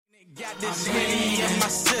Got this Henny in my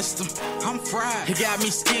system, I'm fried. He got me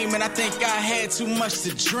scheming, I think I had too much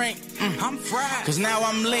to drink. I'm fried. Cause now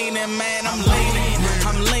I'm leaning, man, I'm leaning.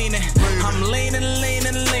 I'm leaning, I'm leaning,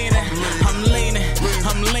 leaning, leaning. I'm leaning,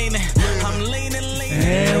 I'm leaning, I'm leaning, leaning.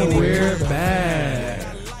 And we're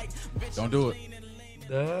back. Don't do it.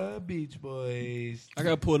 The Beach Boys. I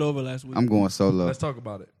got pulled over last week. I'm going solo. Let's talk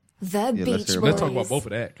about it. The Beach let's Boys. hear about Let's talk about both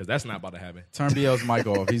of that because that's not about to happen. Turn BL's mic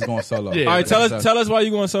off. He's going solo. Yeah. All right, tell us why you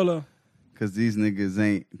going solo. Cause these niggas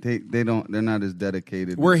ain't they're not as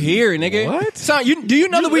dedicated. We're here, nigga. What? Son, do you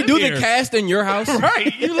know You that we live do here. the cast in your house?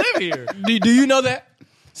 Right, you live here. Do you know that?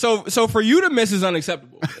 So for you to miss is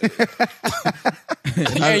unacceptable.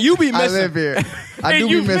 And you be missing. I live here. I do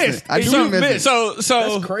you be missing. missed. I And do you be missing. missed. So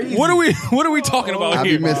That's crazy. what are we talking about I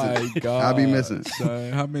here? be missing. God. I be missing.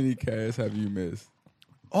 Son, how many casts have you missed?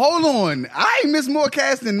 Hold on. I ain't missed more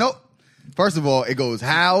cast than no. First of all, it goes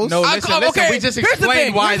house. No, listen, we just here's the explained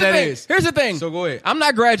thing. why Here's the that thing. is. Here's the thing. So go ahead. I'm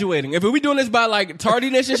not graduating. If we doing this by like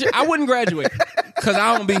tardiness and shit, I wouldn't graduate because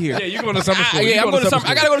I don't be here. Yeah, you going to summer school. Yeah, You I'm going to summer.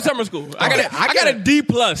 school. I gotta go to summer school. I got a D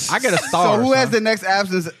plus. I get a star. So who has son. the next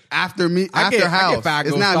absence after me? I After get house? 5 It's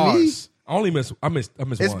gold not stars. I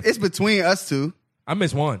missed one. It's between us two. I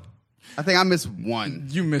missed one. I think I missed one.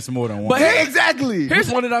 You missed more than one. But Yeah, exactly. Which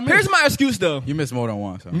one did I miss? Here's my excuse though. You missed more than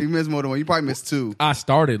one. Son. You missed more than one. You probably missed two. I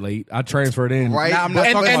started late. I transferred in. Right? Nah, I'm not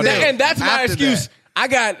But talking about still, that. And that's my after excuse. that. I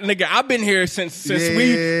got nigga. I've been here since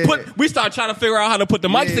Yeah. we started trying to figure out how to put the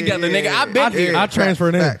mics Yeah. together, nigga. I've been here. I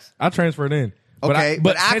transferred in. Facts. I transferred in. Okay,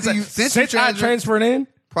 but after since you- since you I transferred in,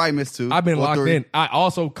 Probably missed two. I've been or locked three. in. I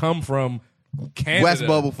also come from Canada. West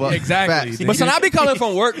Bubble fuck. Exactly. Facts. But son, I be coming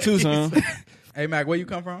from work too, son. Hey, Mac, where you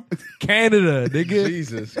come from? Canada, nigga.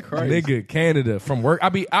 Jesus Christ. Nigga, Canada. From work. I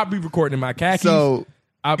be recording in my khakis. So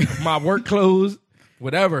my work clothes,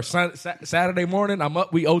 whatever. Saturday morning, I'm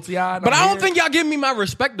up. We OTI. But I don't think y'all give me my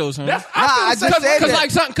respect though, son. that's. I just said Cause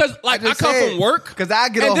that. I come from work. Because I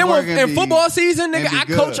get And off then work when, and in be- football season, nigga, and be I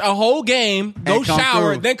good. coach a whole game, go And come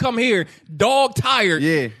shower, through. then come here, dog tired.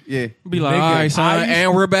 Yeah. Be like, Nigga, all right, son, I used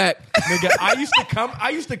and we're back. Nigga, I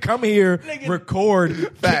used to come here,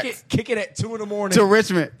 record, Facts. kick it at 2 a.m. To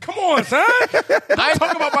Richmond. Come on, son. I'm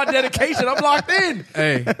talking about my dedication. I'm locked in.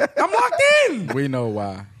 Hey, I'm locked in. we know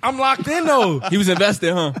why. I'm locked in though. He was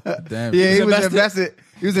invested, huh? Damn. Yeah, he was invested. invested.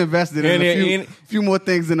 He was invested in And- a and- few more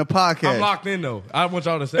things in the podcast. I'm locked in though. I want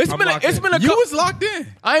y'all to say It's I'm been locked it's in. been a You couple. was locked in.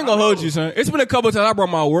 I ain't gonna hold you, son. It's been a couple times I brought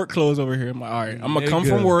my work clothes over here. I'm like, all right, I'm gonna come Nigga.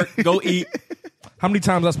 from work, go eat, How many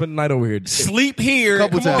times I spent the night over here? sleep here,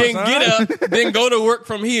 Couple times. then get up, then go to work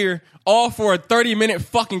from here, all for a 30-minute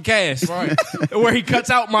fucking cast. Right. Where he cuts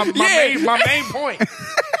out my Yeah. main point.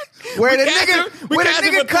 Where the casted- we nigga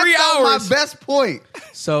casted for cut 3 out my hours. best point.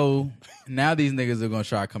 So now these niggas are gonna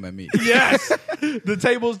try to come at me. Yes. The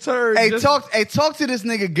table's turned. Hey, Just- talk to this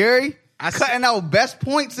nigga Gary. Cutting out best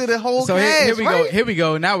points of the whole So cast. here we go. right? Here we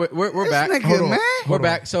go. Now we're This back. nigga, Hold on. man. We're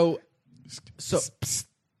back. So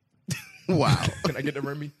Wow. Can I get the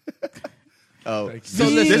Remy? Oh, Thank you.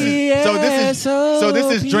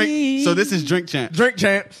 so this is drink champ. Drink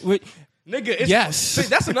champs. Wait, Nigga, it's, Yes. see,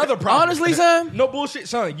 that's another problem. honestly, son, No bullshit,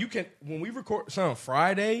 son. You can when we record son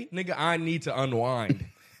Friday, nigga, I need to unwind.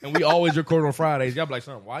 And we always record on Fridays. Y'all be like,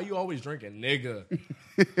 son, why you always drinking, nigga?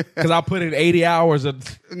 Because I put in 80 hours of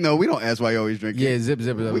No, we don't ask why you always drink. yeah, zip a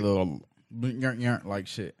little like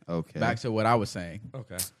shit. Okay. Back to what I was saying.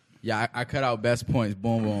 okay. Yeah, I cut out best points.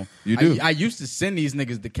 Boom, boom. You do. I used to send these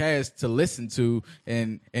niggas the cast to listen to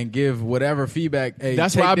and give whatever feedback. Hey,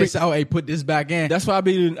 That's take why I be- this out. Hey, put this back in. that's why I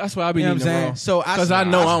be. That's why I be. You know what I'm needing saying? wrong. So because I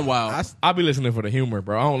know I'm wild. I be listening for the humor,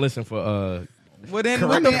 bro. I don't listen for Well, then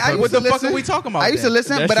I mean, I what used the to fuck listen. are we talking about? I used to then?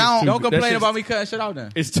 listen, That but I shit's don't. Don't complain That shit's- about me cutting shit out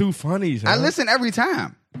then. it's too funny. Son. I listen every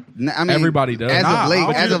time. I mean, Everybody does. As Nah, of late,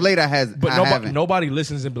 but as you- of late, I But haven't. nobody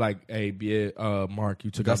listens and be like, hey, yeah, Mark,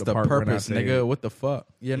 you took That's out the the part when I purpose, said- nigga. What the fuck?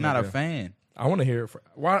 You're not a Nigga. fan. I want to hear it.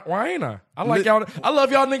 Why ain't I? I like y'all. I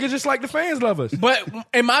love y'all niggas just like the fans love us. But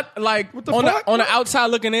am I like the on fuck? the outside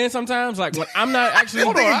looking in? Sometimes, like when I'm not actually.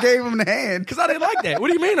 This nigga gave him the hand. Because I didn't like that. What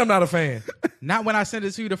do you mean I'm not a fan? Not when I sent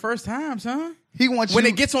it to you the first time, son. He wants When you.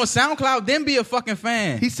 it gets on SoundCloud, then be a fucking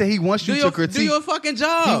fan. He said he wants you do to your critique. do your fucking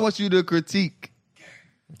job. He wants you to critique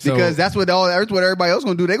So- because that's what everybody else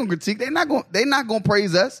gonna do. They gonna critique. They're not gonna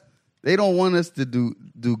praise us. They don't want us to do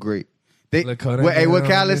great. They Look how what, hey, what down,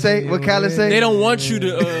 Khaled say? What Khaled say? They don't want you to.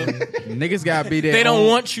 Niggas gotta be there. They don't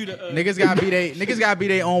want you to. Niggas gotta be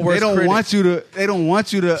their own They worst don't critic. want you to. They don't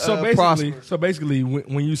want you to prosper. So basically,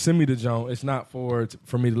 when you send me the joint, it's not for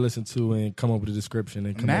me to listen to and come up with a description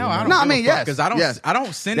and come Now up I with don't. No, I give a mean, fuck, yes, 'cause I don't. yes. I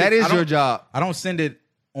don't send That it. is I don't- your job. I don't send it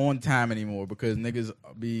on time anymore because niggas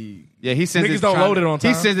be Yeah, he sends Niggas it. don't load it on time.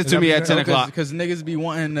 He sends it Is to that me what at you 10 said? o'clock. because niggas be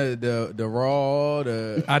wanting the raw.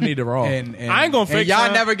 I need the raw. And I ain't gonna fake and y'all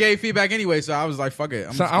time. never gave feedback anyway, so I was like, fuck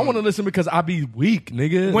it. So I want to listen because I be weak,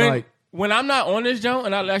 nigga. When Like, I'm not on this joint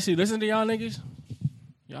and I actually listen to y'all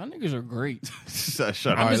niggas are great. Shut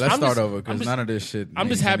All up. right, let's I'm start just- over I'm because just- none of this shit. I'm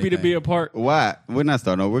just means happy to be anything. a part. Why? We're not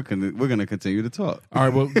starting over. We're gonna continue to talk. all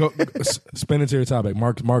right, well, go spin into your topic.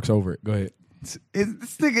 Mark's over it. Go ahead. This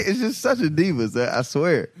nigga is just such a diva, sir, I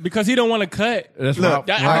swear. Because he don't want to cut. That's Look, Ralph.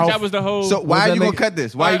 That, I think Ralph. that was the whole. So why are that you gonna nigga- cut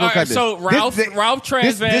this? Why are you gonna cut this? So Ralph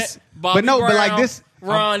Transvant, Bobby but no, Brown, but like this,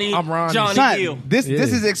 Ronnie, I'm Ronnie. Johnny son, Gill. this Yeah.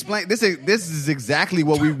 is explain. This is exactly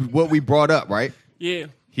what we brought up, right? Yeah.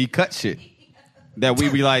 He cut shit that we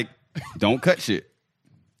be like, don't cut shit.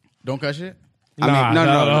 Don't cut shit. I mean, no.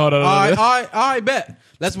 hold on. All right, bet.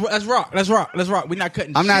 Let's rock. We're not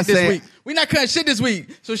cutting. I'm not shit saying- this week. We're not cutting shit this week.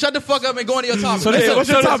 So shut the fuck up and go into your topic. So this, what's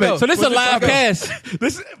your topic? So this is a What's your live topic? cast.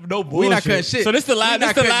 This is no bullshit. We not cutting shit. So this the live- We this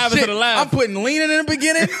not the cutting live into shit. the live. I'm putting leaning in the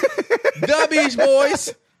beginning. The Beach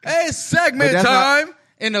Boys. Hey, it's segment But that's time.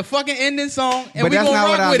 In the fucking ending song, and But we that's gonna not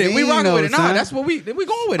what rock I with it. We mean, rock though, with it. Nah, son. that's what we going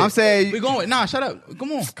with it. I'm saying- we going with it. Nah, shut up.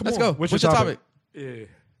 Come on. Let's go. What's What's your your topic? Yeah.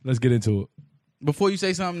 Let's get into it. Before you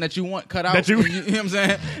say something that you want cut out, That you- know what I'm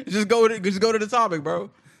saying? Just go to the topic, bro.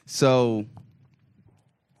 So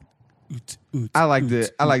I like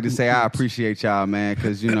to say I appreciate y'all, man,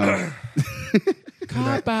 because you know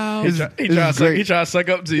Cop out. He is great. He try to suck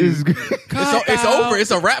up to you. it's great. It's over.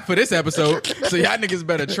 It's a wrap for this episode. So y'all niggas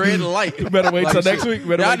better tread light. Better wait till Like next shit. week.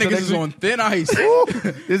 Better Y'all wait till niggas next is week. on thin ice.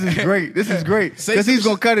 This is great. This is great Say because he's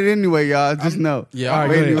some gonna cut it anyway, y'all. Just know. Yeah, All right,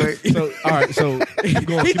 But go anyway, ahead. So, all right, so keep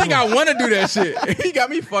going, He keep think going. I want to do that shit. He got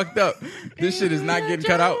me fucked up. This shit is not getting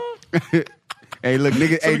cut out. hey, look,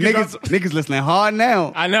 niggas, hey, we can niggas listening hard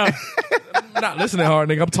now. I know. I'm not listening hard,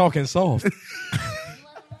 nigga. I'm talking soft.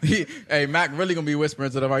 Hey, Mac really gonna be whispering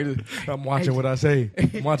to the mic. I'm watching what I say.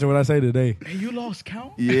 I'm watching what I say today. Hey, you lost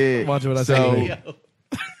count? Yeah. Watch what I say So, today.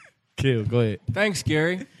 Kill. Go ahead. Thanks,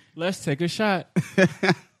 Gary. Let's take a shot.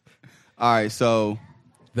 all right, so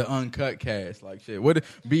The uncut cast, like shit. What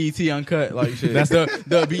BET uncut, like shit. That's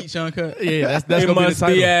the beach uncut. Yeah, that's It gonna be the must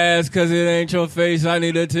title. be ass because it ain't your face. I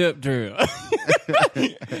need a tip drill.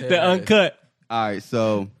 The uncut. all right,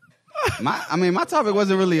 so my topic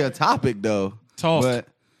wasn't really a topic though. Talk. But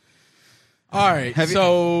All right, Have you-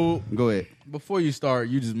 so go ahead. before you start,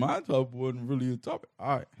 my topic wasn't really a topic.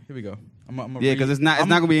 All right, here we go. I'm Yeah, 'cause it's not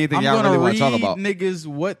gonna be anything y'all really wanna talk about. Niggas,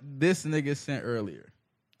 what this nigga sent earlier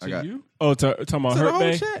I to got you Oh, talking about to the Hurt whole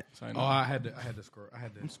Bay? chat. Oh, I had to scroll.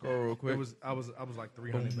 Scroll real quick. I was like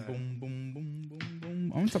 300 back. Boom, boom, boom, boom,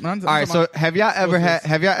 boom. I'm talking All right, so have y'all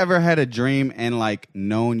ever had a dream and like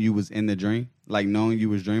known you was in the dream, like knowing you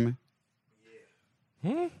was dreaming?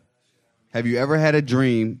 Have you ever had a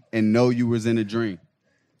dream and know you was in a dream?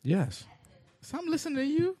 Yes. So I'm listening to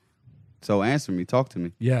you. So answer me, talk to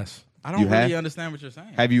me. Yes. I don't You really have? understand what you're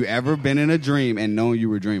saying. Have you ever been in a dream and known you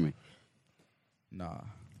were dreaming? Nah.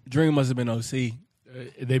 Dream must have been OC.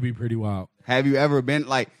 They be pretty wild. Have you ever been in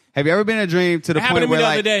a dream to the It happened point to me where the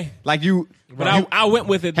like other day. like you But I went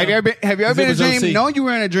with it. have you ever been in a Because it was dream, OC. known you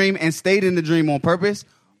were in a dream and stayed in the dream on purpose,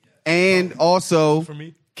 and also For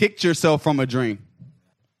me? kicked yourself from a dream?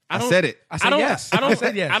 I said it. I said yes. I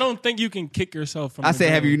said yes. don't think you can kick yourself from. I a said,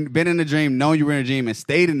 have dream. you been in a dream, known you were in a dream, and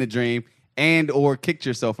stayed in the dream, and or kicked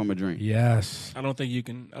yourself from a dream? Yes. I don't think you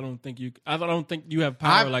can. I don't think you have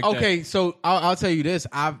power like that. Okay, so I'll tell you this.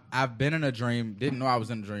 I've been in a dream, didn't know I was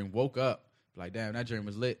in a dream, woke up, like, damn, that dream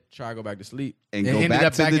was lit. Try to go back to sleep. And it go ended back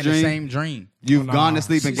up to back the in dream? the same dream. You've gone to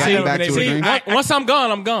sleep and gotten back to a dream? Once I'm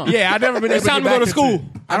gone, I'm gone. Yeah, I never been able It's to time get to go back to school.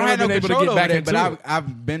 into- I don't have no never been able to control get over back that, into but it.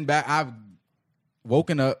 I've been back. I've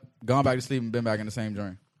woken up, gone back to sleep, and been back in the same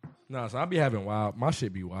dream. No, so I be having wild. My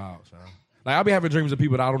shit be wild, son. Like I be having dreams of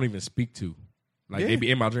people that I don't even speak to. Like they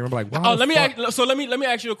be in my dream. I'm like, wow. Oh, let me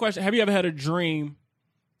ask you a question. Have you ever had a dream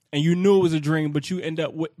and you knew it was a dream, but you end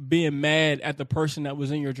up being mad at the person that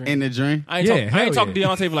was in your dream? In the dream? I ain't Yeah, talking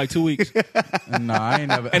hell to Deontay for like 2 weeks, Nah, I ain't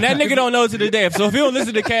never. and that nigga don't know to the day. So if he don't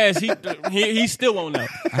listen to Cass, he still won't know.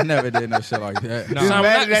 I never did no shit like that. He's Son,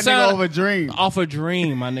 mad at that son- nigga over a dream. Off a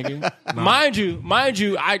dream, my nigga. Mind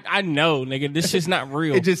you, I know, nigga, this shit's not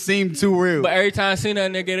real. It just seemed too real. But every time I see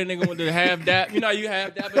that nigga want to have that, you know, you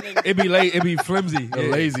have that, but nigga, It be late. It be flimsy. The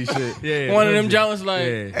lazy shit. Yeah. one of them flimsy. Jones like.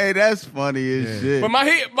 Yeah. Hey, that's funny as shit. But mind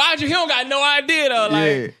you, he don't got no idea though. Like,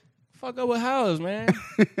 Yeah. fuck up with Howes, man.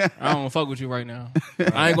 I don't fuck with you right now.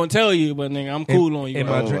 I ain't gonna tell you, but nigga, I'm cool on you. In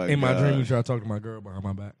bro. my, Oh in my my God. dream, you try to talk to my girl behind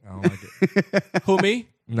my back. I don't like it. Who, me?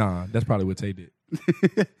 Nah, that's probably what Tay did.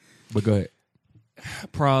 But go ahead.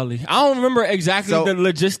 Probably. I don't remember exactly So- the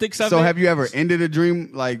logistics of it. So have you ever ended a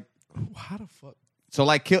dream like? How the fuck? So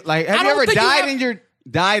like have I you don't ever think you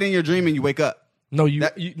died in your dream and you wake up? No,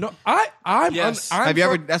 That- I'm. Yes. I'm Have you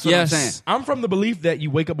ever? from- That's what Yes. I'm saying. I'm from the belief that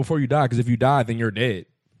you wake up before you die, because if you die, then you're dead.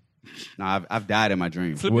 No, I've died in my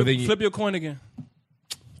dream. flip, Well, your, then you- flip your coin again.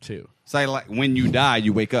 Chill. So like when you die,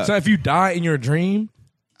 you wake up. So if you die in your dream,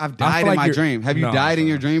 I've I died feel in like my you're- dream. Have you No, died in son.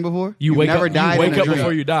 your dream before? you You've wake never up. died You wake in a up dream.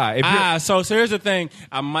 before you die. If you're, So here's the thing.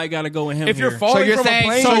 I might got to go with him if you're here. falling So you're from saying a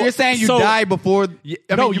plane, so you're saying you so- die before?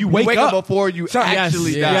 no, you wake up before you Son,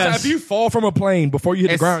 actually yes, die. yes. So if you fall from a plane before you hit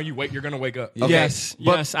the It's- ground, you're gonna wake up. Okay. Yes,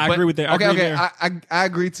 But- yes, I but- agree with that. I Okay, agree okay, there. I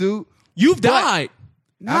agree too. You've died.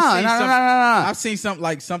 No, I've no, seen no, no, some- no, no. I've seen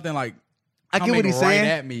something like I get what coming he's right saying.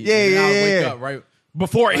 at me. Yeah, and then yeah, I'll wake yeah. up right.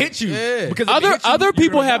 Before it hits you, Yeah. because if it hits you, Other you're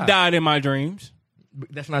people gonna have die. died in my dreams.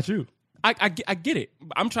 That's not you. I get it.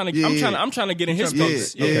 I'm trying to Yeah, I'm trying to get in his Yeah,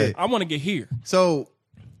 space. yeah. Okay. I want to get here. So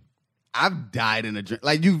I've died in a dream.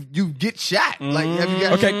 Like you get shot. Like have you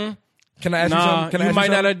got, Okay, can I ask you Nah, something? Can I you ask might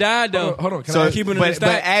not something? have died though. Hold on. Can So I ask, keep it in but, the but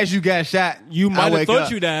stack. as you got shot, You I might have wake thought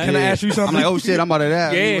up. you died. Can I ask you something? I'm like, oh shit, I'm about to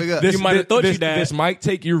die. Yeah. You wake up. You might have thought you this, died. This might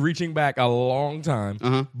take you reaching back a long time,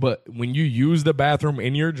 Uh-huh. but when you use the bathroom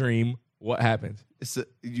in your dream, what happens?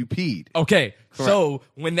 You peed. Okay, so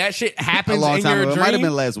when that shit A happens long in time your ago. It dream, might have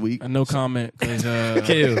been last week. No comment. 'Cause,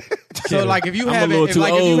 kill. So like if you I'm a have little it, too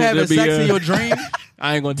like if you old having to be, sex in your dream,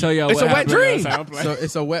 I ain't gonna tell y'all. It's what a wet happened. dream. That's how I'm playing. so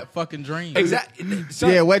it's a wet fucking dream. Exactly.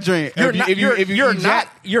 Yeah, wet dream. You're If you- not. if you- if you you're eat not.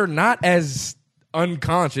 Jack- You're not as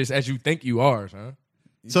unconscious as you think you are, son.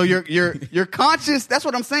 So you're conscious. That's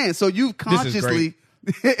what I'm saying. So you is consciously.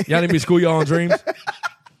 Y'all need me to school y'all on dreams.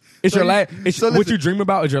 It's your last. It's so what listen. you dream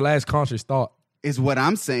about is your last conscious thought. Is what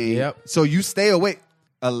I'm saying. Yep. So you stay awake.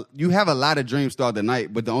 You have a lot of dreams throughout the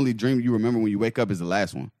night, but the only dream you remember when you wake up is the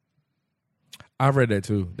last one. I read that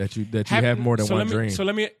too. That you have more than one dream.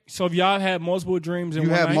 So if y'all had multiple dreams in You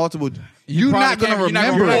one have night, multiple. You're not probably gonna can't- you're not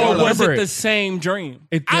remember. gonna it. or remember was it it. the same dream?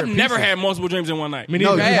 They're I've never pieces. had multiple dreams in one night. Me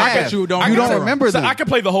No, neither. you I have. bet you don't You remember don't them. remember So them. I could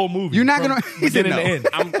play the whole movie. You're not from gonna. He said beginning no.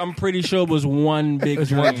 to end. I'm pretty sure it was one big was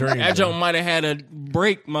dream. one dream, That man. joke might have had a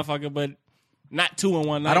break, motherfucker, but not two in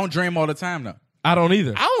one night. I don't dream all the time though. I don't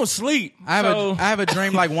either. I don't sleep. I so have a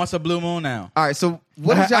dream like once a blue moon now. All right. So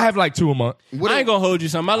what I did y'all have like 2 a month. what I ain't gonna hold you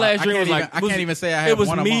some. My last I dream can't was even- like I can't even say I It have was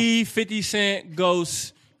one a me, 50 Cent,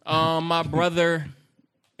 Ghost, my brother,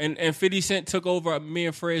 and 50 Cent took over me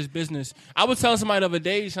and Fred's business. I was telling somebody the other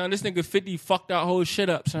day, son, this nigga 50 fucked our whole shit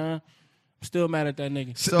up, son. I'm still mad at that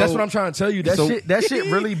nigga. So- That's what I'm trying to tell you. That shit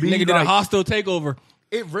really be Nigga did a like, hostile takeover.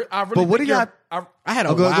 I really But what think do y'all- I had a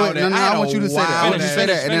Oh, go ahead. wild. No, no, I had I want a you to say that. I want you to wild- say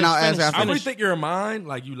that, and then I'll ask finish, after. I really finish. think your mind,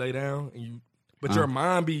 like you lay down and but your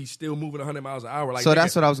mind be still moving 100 miles an hour. Like So nigga,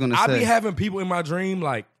 that's what I was gonna I say. be having people in my dream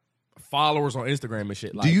like followers on Instagram and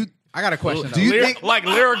shit. Like, Do you? I got a question. Do you though. think? like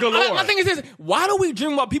lyric galore? My thing is this: why do we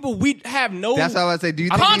dream about people we have no? That's how I say. Do you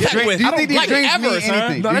think Contact these dreams? with. Do you I think don't these like dreams it ever, mean son.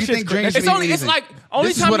 anything? No, Do that you shit's think crazy. dreams It's mean only. It's anything? like only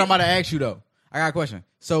This is time. what I'm about to ask you though. I got a question.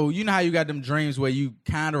 So you know how you got them dreams where you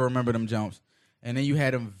kind of remember them jumps, and then you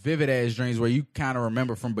had them vivid ass dreams where you kind of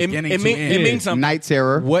remember from beginning to end. it means something. Night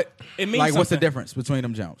terror. What? It means like what's the something. difference between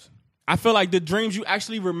them jumps? I feel like the dreams you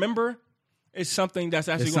actually remember is something that's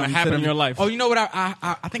actually It's going to something happen to in them- your life. Oh, you know what?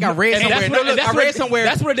 I think I read And somewhere. that's where, No, I read somewhere.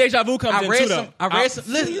 That's where the deja vu comes I in read too, some. though. I read some.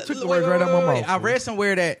 Listen, took the words right out my mouth. I read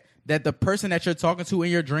somewhere that the person that you're talking to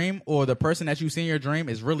in your dream or the person that you see in your dream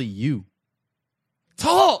is really you.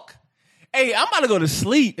 Talk. Hey, I'm about to go to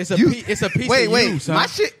sleep. It's a You- it's a piece Wait, of wait. you, son. My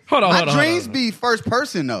shit. Hold on, My hold on, dreams hold on. be first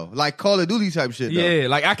person though, like Call of Duty type shit. Though. yeah,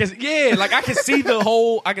 like I can see the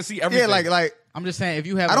whole. I can see everything. Yeah, like I'm just saying if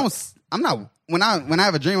you have I don't. I'm not. When I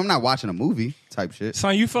have a dream, I'm not watching a movie type shit.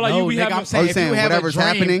 Son, you feel like no, you be nigga, having. I'm saying you if saying you have whatever's a dream,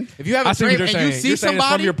 happening? if you have I a see what dream you're and saying. you see You're saying it's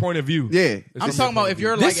somebody, from your point of view. Yeah. It's I'm from talking your about point if of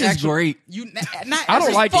you're view. like This is actual- great. You not I don't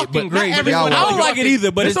every- like it, fucking but great. not everyone y'all like I don't it. like it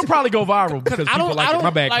either, but This it's will probably go viral because I people don't. like I it. don't My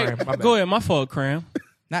bad, like. Cram. My bad. Go ahead, my fault, Cram.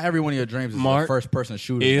 Not every one of your dreams is Mark, a first person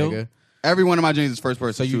shooter, Ew. nigga. Every one of my dreams is first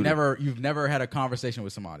person. So shooter. you've never had a conversation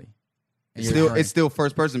with somebody. in your Still, dream. it's still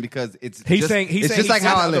first person because it's. He's just, saying- he's it's saying just like he's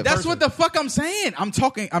how I saying live. That's what the fuck I'm saying. I'm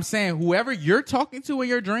saying whoever you're talking to in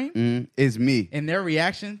your dream Is me. and their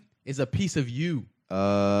reaction is a piece of you.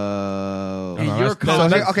 Oh. And No, you're that's-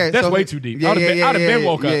 that's- conscious. okay, that's so- way too deep. Yeah, I'd have yeah, been yeah,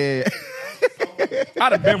 woke up. yeah, yeah.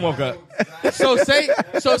 I'd have been woke up. So say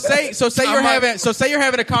you're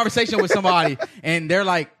having a conversation with somebody and they're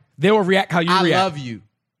like, They will react how you I react. love you.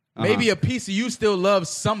 Maybe a piece of you still loves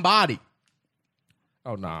somebody.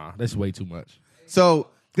 Oh nah, that's way too much. So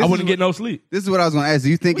I wouldn't get no sleep. This is what I was going to ask. Do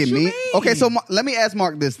you think What it you means? mean? Okay, so let me ask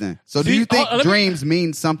Mark this then. So do See, you think let me- dreams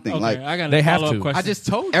mean something? Okay, Like I got a they have follow-up to. question. I just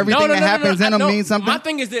told you. everything that happens in them means something? My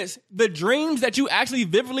thing is this: the dreams that you actually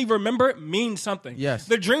vividly remember mean something. Yes.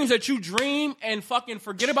 The dreams that you dream and fucking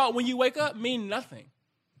forget about when you wake up mean nothing.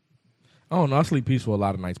 I don't know. I sleep peaceful a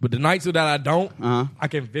lot of nights, but the nights that I don't, I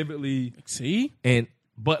can vividly See,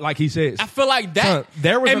 But like he says, I feel like that. Son,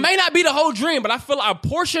 there was it a- may not be the whole dream, but I feel like a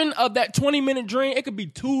portion of that 20-minute dream, it could be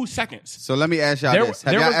 2 seconds. So let me ask y'all There- this: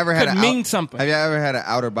 Have there y'all was- ever had could an mean something. Have y'all ever had an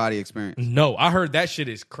outer body experience? no, I heard that shit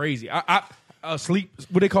is crazy. I sleep.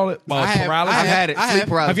 What they call it? Paralysis. I've had it. Sleep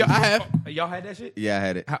paralysis. Have y'all had that shit? Yeah, I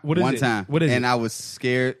had it. What is one it? time. What is and it? I was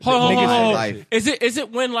scared. Hold for on. my life. Is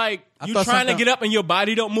it when like you thought trying to something- get up and your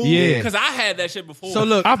body don't move? Yeah. Because I had that shit before. So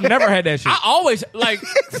look, I've never had that shit. I always like.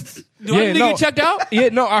 Do I need to get checked out? Yeah,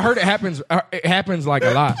 no, I heard it happens. It happens like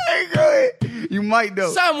a lot. Hey, go ahead. You might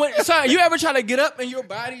though. Son, you ever try to get up and your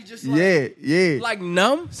body just like, Yeah. like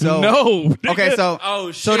numb? So No. okay, so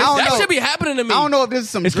Oh shit! I don't That know. should be happening to me. I don't know if this is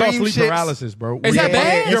some It's called dream sleep shit. paralysis, bro. Is that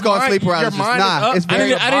bad? It's called sleep Your paralysis. mind is Nah, up. it's I very.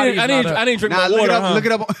 didn't, I didn't drink Nah, my look it water. up. huh? Look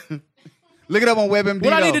it up. On, look it up on WebMD.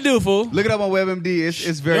 What I need though. to do, fool? Look it up on WebMD.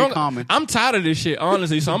 It's very You don't- common. I'm tired of this shit,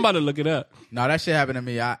 honestly. So I'm about to look it up. no, that shit happened to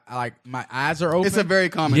me. I like my eyes are open. It's a very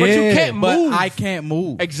common. Yeah. But you can't but move. I can't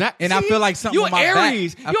move. Exactly. And I feel like something You on my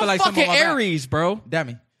Aries. back. I You feel a like something fucking on my back. Aries, bro. Damn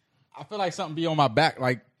me. I feel like something be on my back,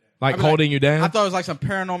 like Like I be holding you down? I thought it was like some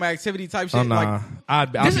paranormal activity type shit. Oh, nah. Like,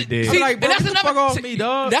 I'd This be is- dead. see, like, bro, and that's get the another. fuck off see, me,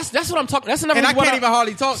 dog. That's what I'm talking. That's another. and I reason why can't even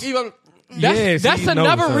hardly talk. Even That's see, no,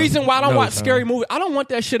 another son. reason why I don't No, watch son. scary movies. I don't want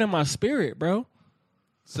that shit in my spirit, bro.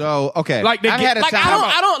 So okay, Like they I've get- had a Like time.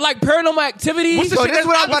 I don't like paranormal activity. What's the So shit this is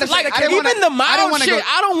what I was about to say. Like I didn't even wanna- the I didn't mild wanna shit, go-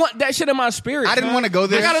 I don't want that shit in my spirit. I didn't son. wanna go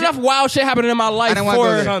there. I got Shit. enough wild shit happening in my life didn't wanna go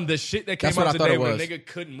for. there. Son, the shit that came That's what out I thought today it when a was. nigga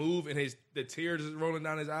couldn't move and the tears is rolling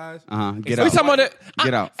down his eyes. Get We out. talking about that?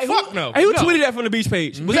 Get out. Hey, Fuck who, no. Hey, who No. tweeted that from the beach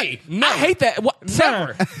page? Was Me. that- No. I hate that. What,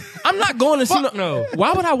 Never. son, I'm not going to see. Fuck no.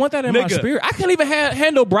 Why would I want that in my Nigga. spirit? I can't even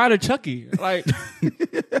handle Bride of Chucky. Like,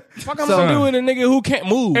 fuck, I'm So- gonna do with a nigga who can't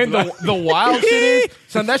move. And Like- the wild shit is,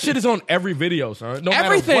 son, that shit is on every video, son. No matter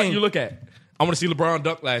Everything. what you look at. I want to see LeBron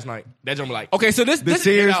dunk last night. That jump like, okay, so this The this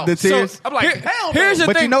tears, out. the tears. So, I'm like, here- hell no. here's the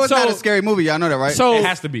But thing. you know it's so, not a scary movie. Y'all know that, right? So it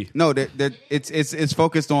has to be. no, that it's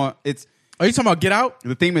focused on it's are you talking about Get Out?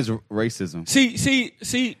 the theme is racism.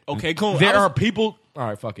 see. Okay, cool. There I was- are people. All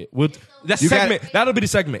right, fuck it. That's You segment. That'll be the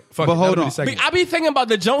segment. Fuck But it. hold That'll be on. the segment. I be thinking about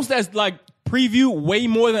the Jones that's like preview way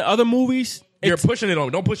more than other movies. You're It's- pushing it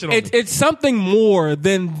on. Don't push it on. me. It's something more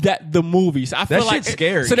than that the movies. I feel That like shit's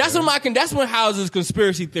scary, So that's man. when that's when houses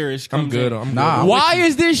conspiracy theorists come I'm good. in. I'm Nah, good. Why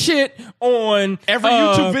is this shit on Every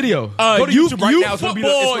YouTube video? Go to YouTube right now. It's gonna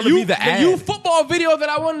be the ad. youth football video that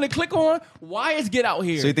I wanted to click on. Why is Get Out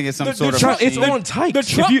here? So you think it's some The- sort the of Trump- It's machine? on tight. the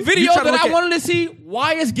Trump If you video try to that look I at- wanted to see?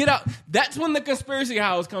 Why is Get Out? That's when the conspiracy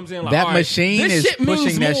house comes in. Like, That all right, machine this is shit means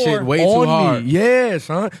pushing that more. shit way too on hard. me. Yeah,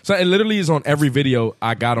 son. So it literally is on every video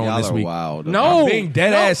I got on Y'all this are week. wild. No, I'm being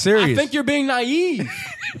dead ass serious. I think you're being naive.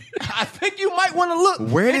 I think you might want to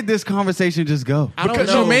look. Where did this conversation just go? I don't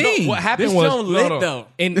Because know. you mean what happened This was joint lit, though.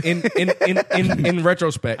 in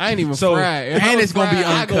retrospect. I ain't even so, fried. If and I was it's gonna be fried,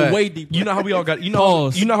 I go uncut. way deeper. You know how we all got. You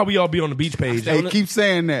Pause. know how we all be on the beach page. Hey, keep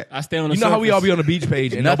saying that. I stay on the You know how we all surface. be on the beach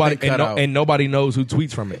page and Nothing nobody cut out. and nobody knows who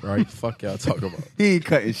tweets from it, right? Fuck y'all talk about. He ain't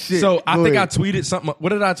cutting shit. So I Go think ahead. I tweeted something. What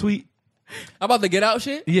did I tweet? about the Get Out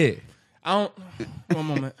shit. Yeah, I don't. One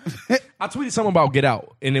moment. I tweeted something about Get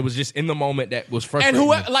Out, and it was just in the moment that was And frustrating.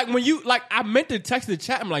 whoever, like when you, like, I meant to text the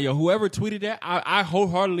chat. I'm like, yo, whoever tweeted that, I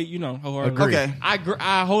wholeheartedly, wholeheartedly Agree. Okay.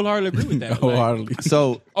 I wholeheartedly agree with that. Like, Wholeheartedly.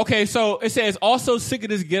 So okay, so it says also sick of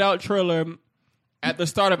this Get Out trailer at the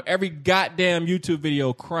start of every goddamn YouTube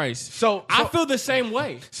video. Christ. So- I feel the same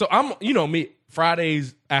way. So I'm, me.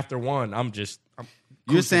 Fridays after 1, I'm you're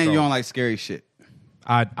cruise saying you control. don't like scary shit.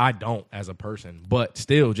 I don't as a person, but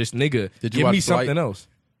still, just nigga, Did you give watch me Flight? something else.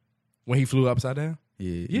 When he flew upside down,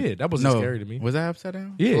 yeah, that wasn't scary to me. Was that upside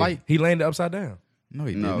down? Yeah, Flight? he landed upside down. No,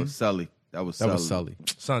 he No, didn't. Sully. That was That was Sully.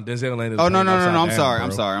 Son, Denzel landed. Oh no upside I'm down, sorry.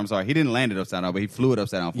 bro. I'm sorry. He didn't land it upside down, but he flew it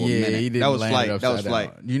upside down for a Yeah, minute. he didn't that was land flight. it upside That was down.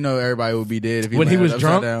 flight. You know everybody would be dead if he When he landed was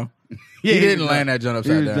upside drunk? down. Yeah, he he didn't was land that joint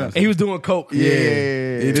upside was down. drunk. And he was doing coke.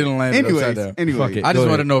 Yeah. He didn't land it upside down. Anyway. Fuck it. I Go just want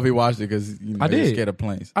to ahead. know if he watched it because I he's did. scared of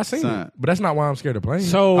planes. I seen Son. it, but that's not why I'm scared of planes.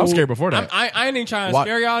 So I was scared before that. I ain't even trying to What?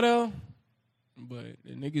 scare y'all though, but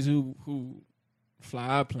the niggas who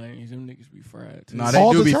fly planes, them niggas be fried too. Nah, they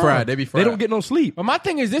All do the be time. fried. They be fried. They don't get no sleep. But my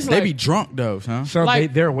thing is this: They like, be drunk though, son. Son,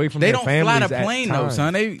 Like, they're away from They their don't families fly the at plane though, times.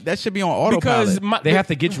 son. That should be on autopilot. because They have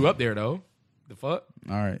to get you up there though. The fuck?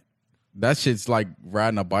 All right, that shit's like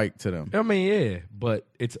riding a bike to them. I mean, yeah, but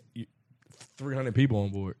it's 300 people on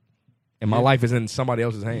board. and my life is in somebody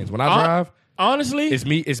else's hands. When I drive, Honestly, it's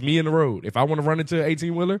me in the road. If I want to run into an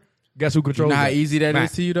 18-wheeler, guess who controls You know how that? easy that Matt.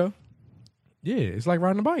 is to you though. Yeah, it's like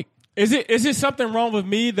riding a bike. is it something wrong with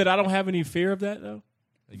me that I don't have any fear of that though?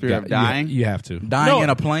 Fear of dying? You have to. Dying in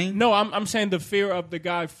a plane. No, I'm saying the fear of the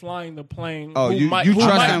guy flying the plane Oh, who you might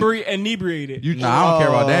trust him? be inebriated. Nah, I don't care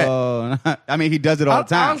about that. I mean, he does it all the I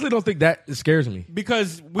time. honestly don't think that scares me.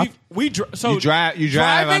 because you drive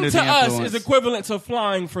drive under to the us influence. is equivalent to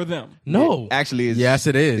flying for them. No. Actually, it's, Yes,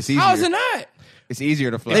 it is. It's easier. How is it not? It's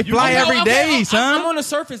easier to fly. They fly every day, I'm son. on the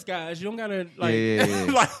surface, guys. You don't gotta like, Yeah.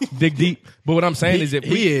 like Dig deep. But what I'm saying is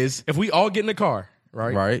if we all get in the car,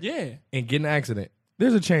 right? Right. yeah. And get in an accident,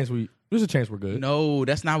 there's a chance we're good. No,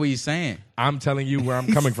 that's not what he's saying. I'm telling you where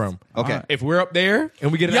I'm coming from. Okay. If we're up there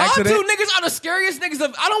and we get in an Y'all accident, two niggas are the scariest niggas.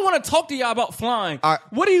 I don't want to talk to y'all about flying. All right.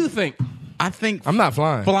 What do you think? I think I'm not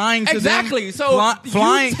flying. flying to Exactly. them. So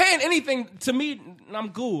flying. you saying anything to me, I'm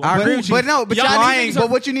cool. I agree with you. But no, but Y'all flying. niggas But are-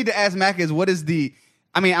 what you need to ask Mac is what is the?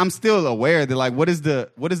 I mean, I'm still aware that like what is the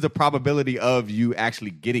probability of you actually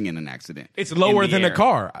getting in an accident? It's lower in the than air? a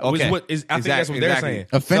car. Okay, I think that's what they're saying.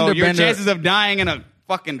 A fender so your bender- chances of dying in a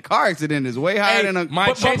fucking car accident is way higher than a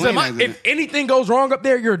My chance plane of accident. if anything goes wrong up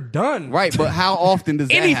there, you're done. Right, but how often does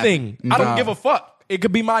that Anything. happen? I don't Nah. give a fuck. It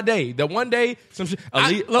could be my day. The one day, some shit. look,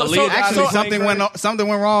 so Aaliyah got Actually, in a something plane crash. something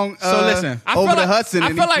went wrong. So listen, I feel over the like- Hudson I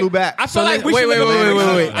and feel he like- flew back. I feel like we wait, should wait, look wait, at wait, the- wait,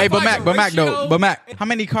 I wait. feel Hey, but like Mac, the but Mac, though, ratio- but Mac, how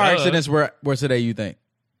many car Duh. accidents were today? You think?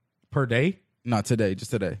 Per day? Not today,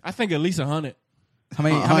 just today. I think at least 100. How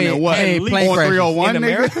many? How 100 many? what? How many On plane crashes? 301, In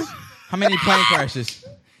America? nigga? How many plane crashes?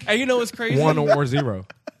 Hey, you know what's crazy? 1 or 0.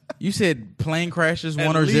 You said plane crashes At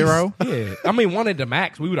 1 or least. 0. Yeah. I mean, 1 at the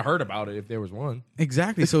max. We would have heard about it if there was 1.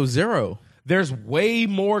 Exactly. So 0. There's way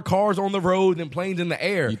more cars on the road than planes in the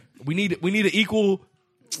air. We need an equal.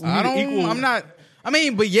 I don't. I'm not. I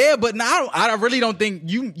mean, but yeah, but no, I really don't think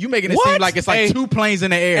you making it seem What? like it's like Hey. 2 planes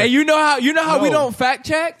in the air. Hey, you know how we No. don't fact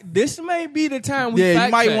check? This may be the time we yeah, fact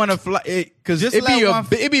you might check. want to fly because Just it'd be let one-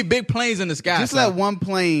 it'd be big planes in the sky. Just son. let one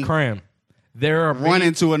plane Cram. There are run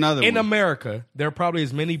into another in one. America. There are probably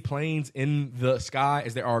as many planes in the sky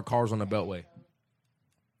as there are cars on the Beltway.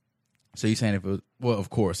 So you saying if it was, well, of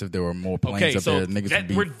course, if there were more planes Okay, up so there, niggas that-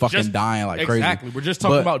 would we're be fucking just- dying like crazy. Exactly. We're just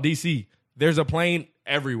talking But about DC. There's a plane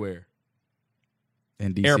everywhere.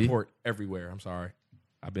 in DC. Airport everywhere. I'm sorry.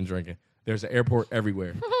 I've been drinking. There's an airport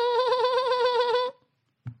everywhere.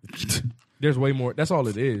 There's way more. That's all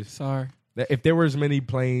it is. Sorry. That if there were as many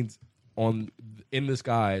planes in the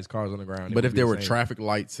sky as cars on the ground, it But would if be there the were same. traffic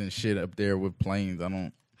lights and shit up there with planes, I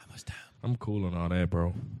don't. I'm cool on all that,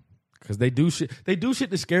 bro. Because they do shit. They do shit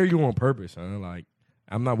to scare you on purpose. Huh? Like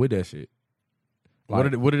I'm not with that shit.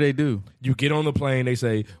 Like, What do they do? you get on the plane, they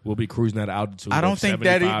say we'll be cruising at altitude. I don't of think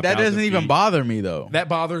that doesn't 75,000 even feet. bother me though. That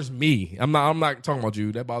bothers me. I'm not talking about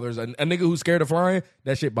you. That bothers a nigga who's scared of flying.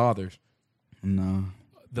 That shit bothers. No,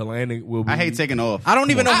 The landing will be. I hate taking off. I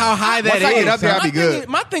don't even know how high that once I is. get up there, I'll be good.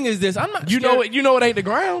 My thing is this. I'm not. You know scared. it. You know it ain't the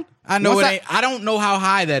ground. I know Once it ain't. I don't know how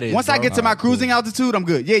high that is. Once I bro. get to my cruising altitude, I'm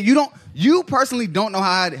good. Yeah, you personally don't know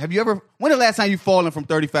how high. Have you ever? When the last time you fallen from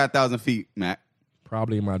 35,000 feet, Matt?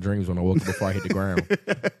 Probably in my dreams when I woke up before I hit the ground.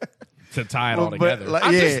 To tie it all But, together. like,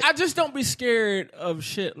 I just don't be scared of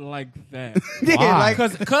shit like that. Yeah, Why?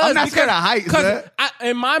 like, I'm not scared of heights. man.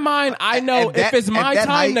 In my mind, I know At that- if it's my at that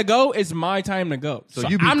time height- to go, it's my time to go. So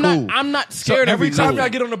you be I'm cool. not. I'm not So scared of every it. time cool. y'all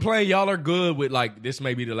get on the plane, y'all are good with like this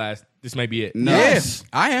may be the last. This may be it. No. Yes,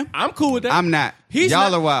 I am. I'm cool with that. I'm not. He's Y'all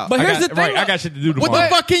not- are wild. But I here's got, the thing. right, I got shit to do What tomorrow.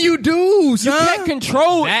 the fuck can you do, You son? can't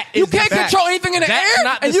control. That You is the can't fact. control anything in the That's air,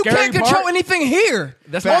 not the and you scary can't control part. anything here.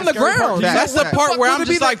 That's on not the the scary ground. part. That's the Facts. part where Fuck I'm would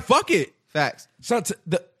it just be like, fuck it. Facts. Son,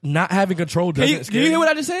 not having control Can doesn't you, scare do you hear what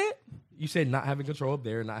I just said? You said not having control up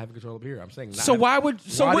there, not having control up here. I'm saying. Not So having- why would?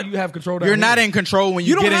 So why what, do you have control? Down You're not here? in control when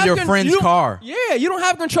you don't get in have your con- friend's you don't- car. Yeah, you don't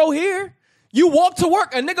have control here. You walk to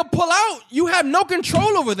work, a nigga pull out. You have no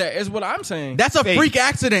control over that. Is what I'm saying. That's a Fake. freak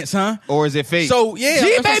accident, son. Or is it fake? So yeah, G that's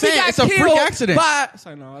what I'm baby saying. got It's a freak killed accident. by-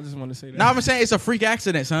 Sorry, no, I just want to say that. No, I'm saying it's a freak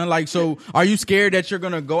accident, son. Like, so are you scared that you're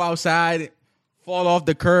gonna go outside, fall off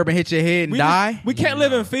the curb, and hit your head and die? We can't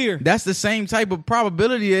live in fear. That's the same type of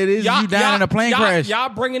probability it is you down in a plane crash. Y'all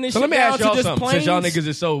bringing this So shit let me down ask to y'all just something. planes. Since y'all niggas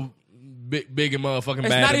is so big and motherfucking It's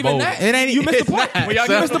bad not and even bold. that. It ain't. You missed it's the point. not, When y'all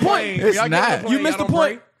son. get on the plane, when It's y'all get on the not. plane, You missed y'all the don't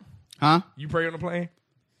point. pray? huh? You pray on the plane?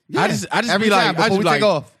 I just Every be like, time before we take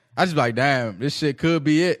off. I just be like, damn, this shit could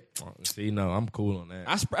be it. Oh, see, no, I'm cool on that.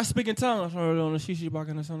 I speak in tongues. On the shishi back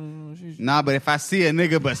in the sun. Nah, but if I see a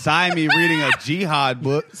nigga beside me reading a jihad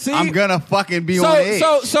book, See? I'm gonna fucking be on edge.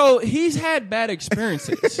 So he's had bad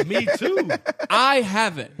experiences. Me too. I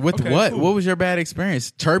haven't. With Okay, what? cool. What was your bad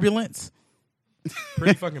experience? Turbulence?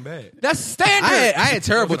 Pretty fucking bad. That's standard. I had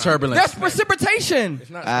terrible turbulence. That's precipitation. It's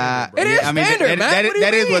not standard, bro. It is standard, man. What do you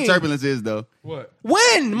that is what mean? turbulence is, though. What?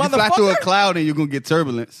 When, You fly through a motherfucker? cloud and you're gonna get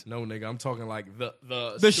turbulence. No, nigga, I'm talking like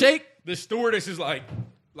The shake? The stewardess is like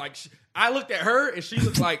I looked at her and she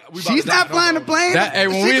looked like we about She's to die. not flying the plane. Hey,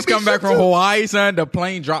 when She we could was be coming back shook from too. Hawaii, son, the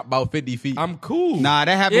plane dropped about 50 feet. I'm cool. Nah,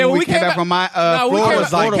 that happened Yeah, when we came back from my Florida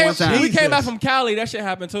one time. We came back from Cali. That shit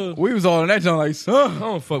happened too. We was all in that joint like, I son.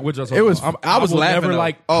 don't fuck with y'all. talking It was- about. I was will laughing, never though.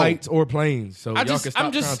 like heights or planes. So y'all can stop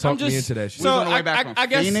trying to talk me into that shit. So On the way back from I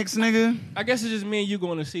guess Phoenix, nigga. I guess it's just me and you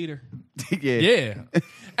going to Cedar. Yeah. yeah.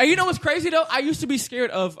 And you know what's crazy though? I used to be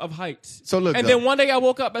scared of heights. So look, and though. then one day I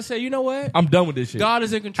woke up and said, you know what? I'm done with this shit. God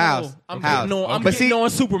is in control. House. I'm House. getting on. I'm But getting see, on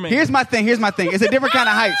Superman. Here's my thing. It's a different kind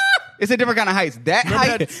of heights. It's a different kind of heights. That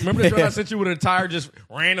height. Remember that joint I sent you with a tire just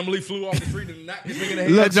randomly flew off the street and knocked this nigga in the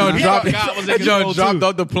head? Look, That joint son. dropped, He thought God was in that joint control, dropped too.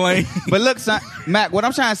 off the plane. But look, son, Mac, what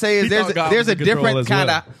I'm trying to say is He thought God there's was a in control different as kind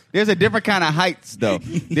well. of there's a different kind of heights though.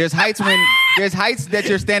 There's heights that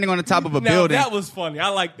you're standing on the top of a now, building. that was funny. I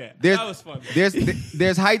like that. There's, That was funny.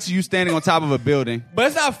 There's heights you standing on top of a building. But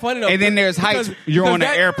it's not funny though. And then there's heights you're on an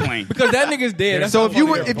that- airplane. Because that nigga's dead. That's So not if you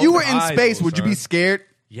funny were though. if you were in Both eyes, space, though, would you be son. scared?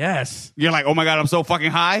 Yes. You're like, oh my god, I'm so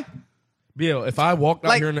fucking high. Bill, if I walked out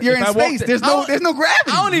Like here in the, you're if in I walked space. in- There's no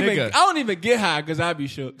gravity. Nigga. I don't even get high because I'd be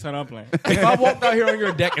shook. Son, I'm playing. if I walked out here on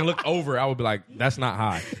your deck and looked over, I would be like, that's not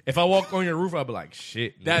high. If I walked on your roof, I'd be like,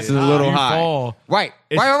 shit. That's nigga, a little you high. Fall. Right.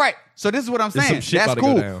 So this is what I'm There's saying. some shit That's about to go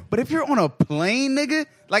cool. down. But if you're on a plane, nigga,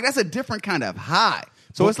 like that's a different kind of high.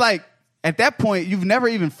 So it's like at that point, you've never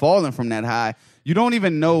even fallen from that high. You don't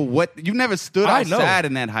even know what you've never stood I know. outside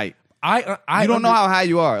in that height. I You don't know how high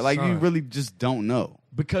you are. Like you Son. really just don't know.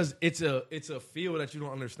 because it's a feel that you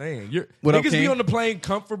don't understand. You're What up, niggas be King? on the plane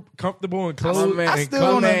comfortable and My clothed. man, I and still my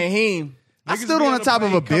on comfy. a- man, Heem. I Niggas stood be on the top of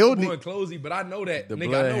plane a building. comfortable and cozy, but I know that The nigga.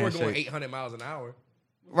 blood I know we're going handshake. 800 miles an hour.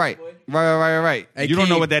 Right. Hey, You don't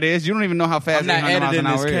know King. what that is. You don't even know how fast I'm not 800 miles editing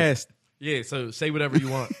an this hour is. cast. Yeah, so say whatever you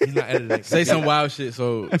want. He's not editing. Say some wild shit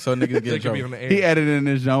so niggas They get in could be trouble. on the air. He edited in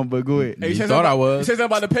this zone, but go ahead. Hey, You said thought something I about- was. You said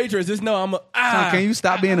something about the Patriots. Just know I'm a. Son, can you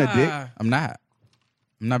stop being a dick? I'm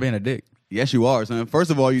not being a dick. Yes, you are, son. First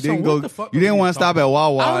of all, you So didn't what go. the fuck You were didn't we want to stop talking at I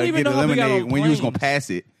Wawa don't and even get know how we got lemonade on when you was gonna planes. pass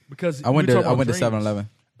it. Because I went we to were talking about 7-Eleven.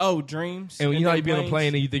 Oh, dreams. And you know how you be on a then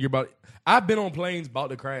plane planes. and you think you're about. I've been on planes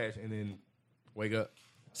about to crash and then wake up.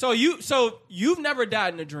 So you've never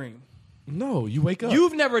died in a dream. No, you wake up.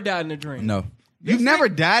 You've never died in a dream. No. You've never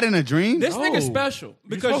died in a dream. This No. nigga's special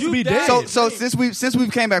because supposed to you be died. dead. So since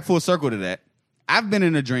we've came back full circle to that, I've been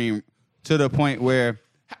in a dream to the point where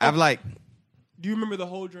I've like Do you remember the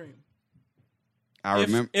whole dream? I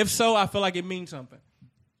remember If so, I feel like it means something.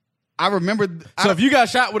 I remember. So if you got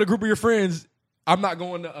shot with a group of your friends, I'm not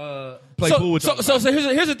going to play pool with you. So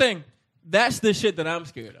here's the thing. That's the shit that I'm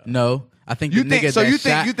scared of. No. I think you the think nigga so that you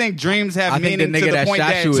shot, think dreams have I think meaning the to nigga the that point shot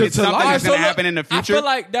that you is- it's something Alright, that's gonna look, happen in the future. I feel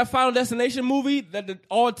like that Final Destination movie, that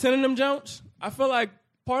all 10 of them Jones, I feel like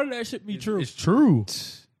part of that should be true. It's true.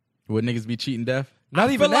 would niggas be cheating death? Not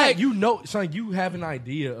I even feel that. like- You know, son, you have an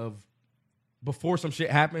idea of before some shit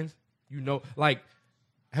happens. You know, like,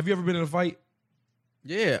 have you ever been in a fight?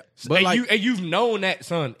 Yeah. But and you've known that,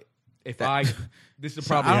 son. If this is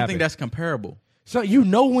probably. I don't happen. think that's comparable. son. You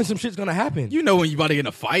know when some shit's gonna happen. You know when you about to get in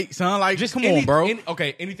a fight, son. Like, just come on, bro.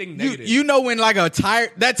 Anything You, negative. you know when like a tire,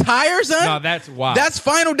 son? No, that's wild. That's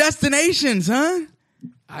Final Destination, son.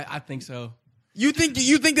 I think so. You think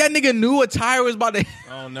that nigga knew a tire was about to?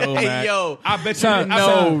 Oh no, Hey, man. yo, I bet Son, you.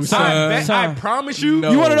 no, son. I Son. promise you.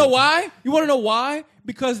 No. You want to know why? You want to know why?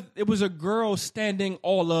 Because it was a girl standing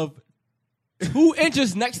all of 2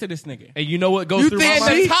 inches next to this nigga. And you know what goes You through think my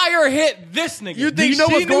And mind? the tire hit this nigga. You think you know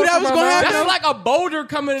she what's knew going that through was my gonna mind? happen? That's like a boulder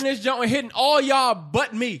coming in this joint and hitting all y'all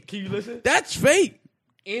but me. Can you listen? That's fake.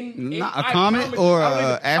 Not a I comet promise or you, a I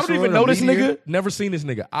don't asteroid even or know this meteor? nigga. Never seen this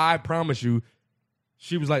nigga. I promise you.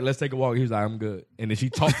 She was like, "Let's take a walk." He was like, "I'm good," and then she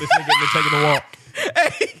talked this nigga into taking a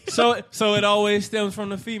walk. So it always stems from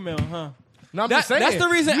the female, huh? No, I'm That, just saying. that's the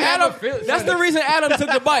reason You have Adam. a feel- That's the reason Adam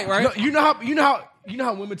took the bite, right? No, you know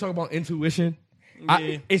how women talk about intuition.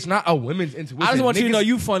 Yeah. It's not a women's intuition. I just want you to Niggas- know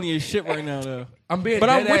you funny as shit right now, though. I'm being But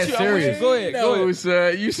I'm dead with ass you. I'm with you. serious. Go ahead. Go ahead.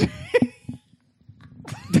 son. You said,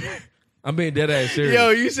 I'm being dead ass serious. yo,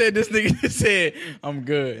 you said this nigga said, "I'm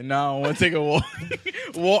good." Now I want to take a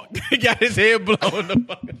walk. Got his head blown the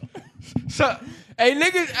fuck up. So, Hey,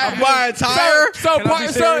 niggas, I'm buying a tire. So, Can I be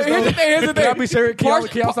so serious, here's though? the thing. Here's the Can thing. I be serious?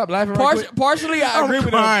 Can y'all stop laughing right quick? Partially, I I'm agree with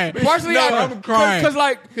crying. him. Partially, No, I'm crying. Because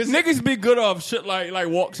like niggas be good off shit like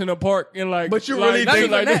walks in the park and like. But you like, really not think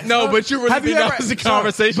even that, no? son. But you really Have think you that ever- was the son,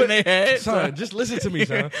 conversation but- they had? son, just listen to me,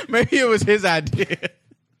 son. Maybe it was his idea.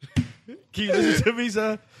 Can you listen to me,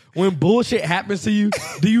 son? When bullshit happens to you,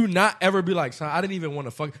 do you not ever be like, son, I didn't even want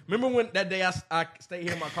to fuck. Remember when that day I stayed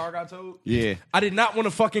here and my car got towed? Yeah. I did not want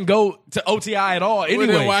to fucking go to OTI at all anyway.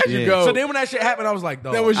 Well, then why'd you go? So then when that shit happened, I was like,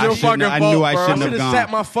 dog. That was I your shouldn't- fucking I fault, knew I bro. I shouldn't should have have gone.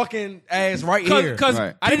 sat my fucking ass right here. Because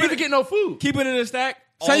Right. I didn't even get no food. keep it in the stack.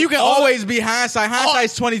 So you can always be hindsight.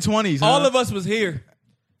 Hindsight's 2020. All of us was here.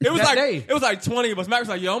 It was That like day. it was like 20 of us. Mac was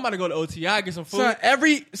like, "Yo, I'm about to go to OTI get some food." Son,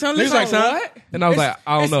 Son, listen, like, son. what? And I was like,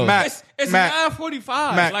 I don't know. Matt, It's Matt,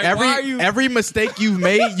 9:45. Matt, Like, why are you? every mistake you've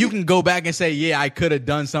made, you can go back and say, yeah, I could have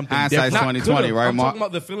done something Hindsight's different. 2020, could've. right, I'm Mark? talking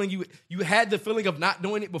about the feeling you had the feeling of not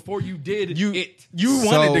doing it before you did it. You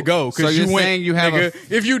wanted to go so because you you're went. saying you have nigga.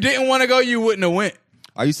 If you didn't want to go, you wouldn't have went.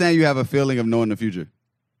 Are you saying you have a feeling of knowing the future?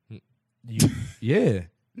 Yeah.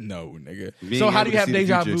 No, nigga. Being So how able do you to have see the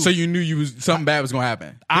deja future. vu? So you knew something bad was gonna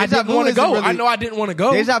happen. I Deja didn't vu want to isn't go. really- I know I didn't want to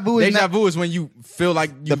go. Deja vu is Deja not vu is when you feel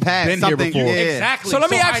like you've past, been here something- before. yeah. Exactly. So let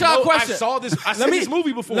me ask y'all a I know- question. I saw this. I Let seen me- this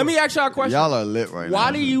movie before. Let me ask y'all a question. Y'all are lit right now.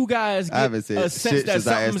 Why do you guys I haven't get said a sense shit that since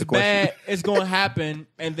I asked something's the question. bad is going to happen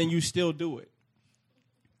and then you still do it?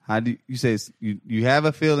 How do you say you have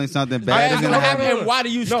a feeling something I bad is asked gonna the happen? and why do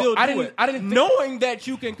you still I do didn't- it? I didn't think- knowing that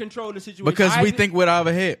you can control the situation. Because I we didn't- think with our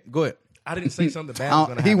head. Go ahead. I didn't say something bad was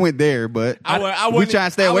going to He happen. went there, but I we wouldn't- trying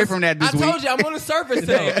to stay I away was- from that this I week. told you I'm on the surface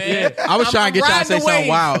today, man. I was trying to get y'all to say riding the something wave.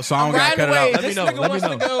 wild, so I don't I'm gotta riding cut the it out. wave. Let me This know. nigga Let me wants to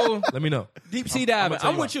know. go Let me know. deep sea diving. tell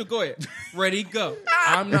I'm you with you. Go ahead. Ready, go.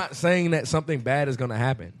 I'm not saying that something bad is going to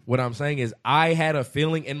happen. What I'm saying is I had a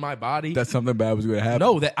feeling in my body. That something bad was gonna happen.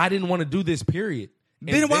 No, that I didn't want to do this, period.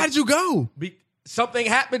 Then why did you go? Something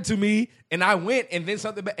happened to me, and I went, and then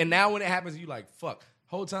something bad. And now when it happens, you like, fuck.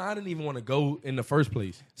 Whole time, I didn't even want to go in the first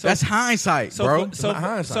place. That's hindsight, So, bro. so, not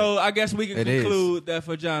hindsight. so I guess we can It is. conclude that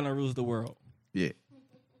vagina rules the world. Yeah.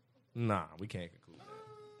 Nah, we can't conclude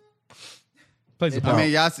that. Plays a I part.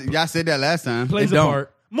 mean, y'all said that last time. Plays It a don't.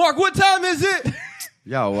 part. Mark, what time is it?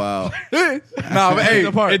 Y'all wow. No, but hey,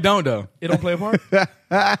 a part. it don't though. It don't play a part.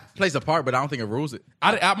 Plays a part, but I don't think it rules it.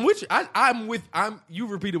 I'm with you. You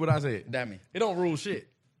repeated what I said. That me. It don't rule shit.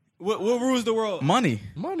 What rules the world? Money.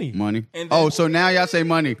 Money. Money. And then- Oh, so now y'all say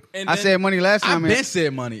money. And I then- said money last I've time. been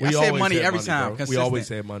said money. I said always money said every money, time. bro. We Consistent. always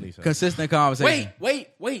said money. son. Consistent conversation. Wait.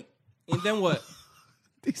 And then what?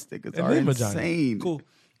 These niggas And are then vagina. insane. Cool.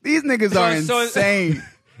 These niggas are so- insane.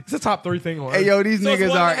 It's a top 3 thing on Hey, yo, these So it's niggas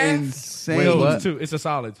one are and a half? insane. Wait, what? it's 2. It's a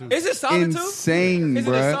solid 2. Is it solid too? Insane, Is it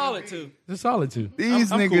a bruh. solid too? It's a solid 2.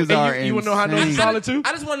 These I'm cool. niggas Hey, are you wanna know how I know it's insane. solid 2?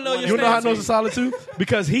 I just want to know your You know how I stance know on it's a solid 2?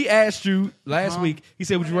 Because he asked you last week, he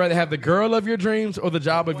said, would you rather have the girl of your dreams or the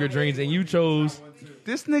job of your dreams? And you chose.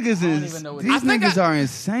 This niggas is. I These think niggas are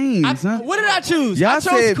insane, it. son. What did I choose? I Y'all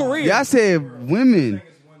chose said. career. Y'all said women.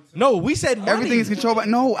 No, we said money. Everything is controlled by.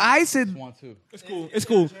 No, I said. It's cool. It's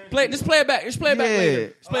cool. Just play it back. Just play it back Yeah. later.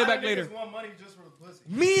 Just play it back later.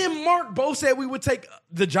 Me and Mark both said we would take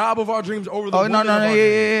the job of our dreams over the Oh, woman no, of no, our no, dreams.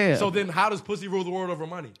 yeah. So then how does pussy rule the world over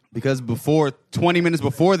money? Because before 20 minutes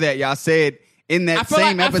before that, y'all said in that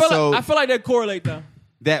same episode I feel like that correlate though.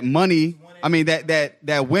 that money. I mean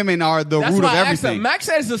that women are the That's root of why I asked him. everything. Max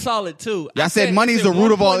says the solid too. Y'all said money is the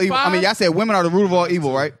root of all evil. I mean, y'all said women are the root of all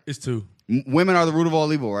evil, right? It's 2. Women are the root of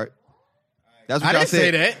all evil, right? That's what I y'all didn't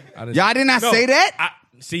said. say that. Y'all did not say that?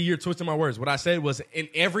 See, you're twisting my words. What I said was in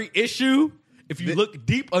every issue, if you look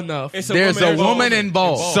deep enough, It's There's a woman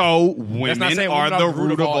involved. So That's women not saying are women the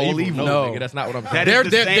root of all evil. No, nigga, that's not what I'm saying. That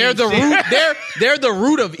is They're the the same root. They're the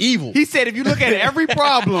root of evil. He said if you look at every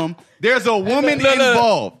problem, there's a woman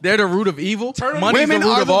involved. They're the root of evil. Turn on- Money's Women the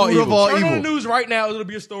root are of the all root of evil. all Turn on evil. the news right now. It'll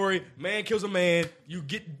be a story. Man kills a man. You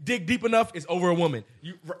dig deep enough, it's over a woman.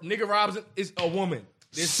 Nigga robs it, it's a woman.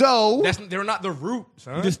 So They're not the root,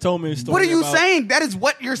 son. You just told me a story. what are you about- saying? That is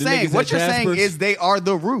what you're saying. niggas What at you're saying Jasper's? is they are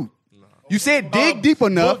the root. You said dig deep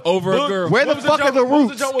enough. over a girl. Where the What was fuck are joke- the what was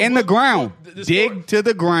roots? joke with In the Boog? ground. The story- Dig to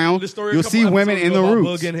the ground. the story a You'll couple see women episodes in the ago about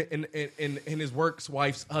roots. Boog and his work's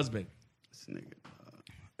wife's husband.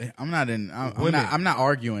 I'm not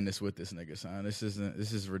arguing this with this nigga, son. This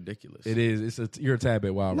is ridiculous. It is. You're a tad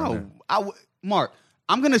bit wild right now. No, Mark,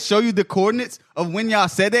 I'm going to show you the coordinates of when y'all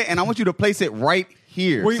said that, and I want you to place it right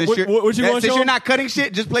here. What you Since wanna show you're him? not cutting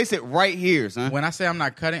shit, just place it right here, son. When I say I'm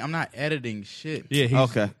not cutting, I'm not editing shit. Yeah.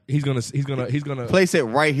 Okay. He's gonna Place it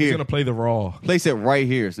right He's here. gonna play the raw. Place it right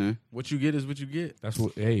here, son. What you get is what you get. That's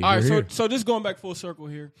what. Hey. All right, you're here. so just going back full circle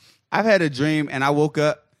here. I've had a dream, and I woke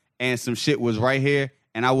up, and some shit was right here,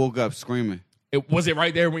 and I woke up screaming. Was it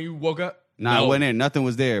right there when you woke up? Nah, No. it wasn't there. Nothing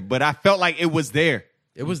was there. But I felt like it was there.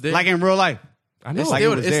 It was there. Like in real life. I know. it's like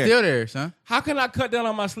still, it was it's there. still there, son. How can I cut down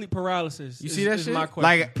on my sleep paralysis? You see that is shit? My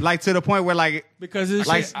question. Like to the point where like because this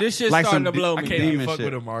like- shit's like starting to some blow I me. can't even demon fuck shit.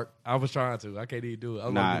 with him, Mark. I was trying to. I can't even do it. I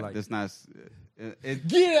love nah, you like. that's not.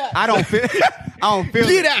 I don't feel. I don't feel.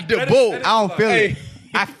 Get it. out the boat. I don't feel it.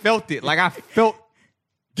 I felt it. Like I felt,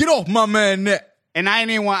 Get off my man neck. and I ain't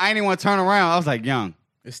even want to turn around. I was like, young.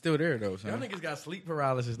 It's still there though, Y'all son. niggas got sleep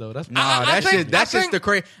paralysis though. That's Nah, I that think- shit. That's I just think- the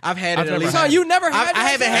crazy. I've had it I've at never least. had Son, you never had that? I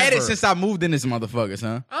haven't had it Ever. since I moved in this motherfucker,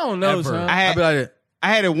 son. I don't know, Ever. son. I I'll be had, like, I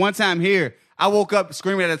had it one time here. I woke up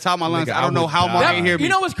screaming at the top of my lungs. Nigga, I don't I know would how die. Mark ain't hear me. You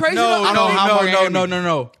know what's crazy? no, though? I don't know how Mark ain't hear me.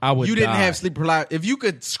 no. I would You didn't die. have sleep paralysis. If you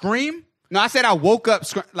could scream, No, I said I woke up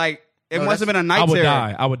like it No, must have been a night I would terror.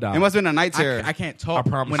 die. I would die. It must have been a night terror. I can't talk. I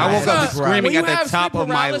promise. when I woke have up sleep screaming when you at the have top sleep of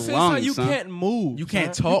my paralysis, lungs, son, you son. can't move. You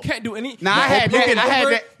can't son. talk. You can't do any. Nah, I had you that- can I had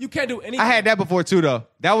over- that- You can't do anything. I had that before too, though.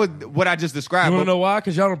 That was what I just described. You wanna but- know why?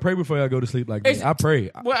 Because y'all don't pray before y'all go to sleep like me. It's- I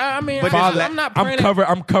pray. Well, I mean, But I'm, this- I'm not I'm praying. covered.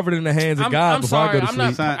 I'm covered in the hands of God I'm before sorry. I go to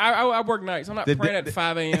I'm sleep. not. I work nights. I'm not The- praying at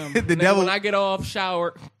 5 a.m. the And then devil- when I get off,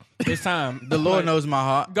 shower, it's time. The Lord knows my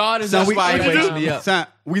heart. God is Son, that's we, why He wakes me up. son,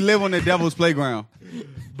 we live on the devil's playground.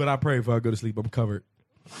 But I pray before I go to sleep. I'm covered.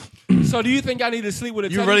 So, do you think I need to sleep with a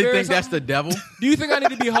You teddy really bear or think that's the something? devil? Do you think I need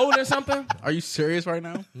to be holding something? Are you serious right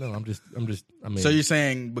now? No, I'm just. I mean, So you're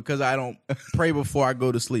saying because I don't pray before I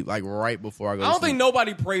go to sleep, like right before I go to I don't sleep? think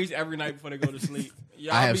nobody prays every night before they go to sleep.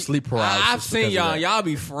 Y'all I have sleep paralysis I've seen because of y'all. that. Y'all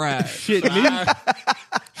be fried. Shit, me?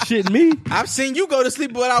 shit, me? I've seen you go to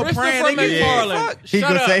sleep without praying. Christopher nigga. McFarlane. Fuck. He Shut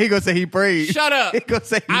gonna up. say he prayed. Shut up. He gonna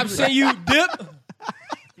say he I've seen you dip,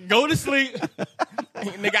 go to sleep.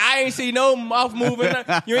 Nigga, I ain't see no mouth moving.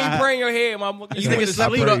 You ain't praying your head, motherfucker. This You nigga went to slept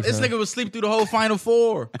sleep. through pray, this son. nigga was sleep through the whole Final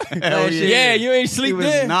Four. Hell Yeah, you ain't He sleep was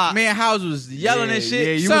then. not. Man, House was yelling Yeah, and shit.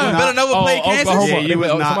 yeah, you Son, was not. Villanova Oh, played Kansas. Oklahoma. Yeah, you was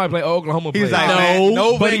not. Somebody play Oklahoma. He was played. like, man,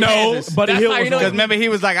 Nova but and no, Kansas. Buddy That's Hill how was you know- on. Because remember, he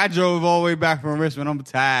was like, I drove all the way back from Richmond. I'm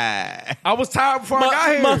tired. I was tired before I got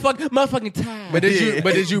here. Motherfucking time. But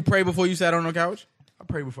did you pray before you sat on the couch? I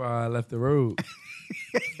prayed before I left the road.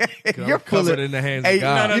 You're full covered of in the hands Hey, of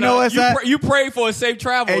God. You know what, son? You pray for a safe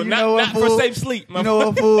travel, Hey, you know not, what, not for fool? safe sleep. You know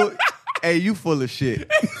what, fool? Hey, you full of shit.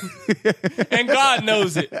 And God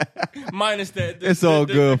knows it. Minus that. It's all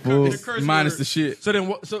good, fool. Minus the shit. So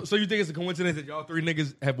then, so you think it's a coincidence that y'all three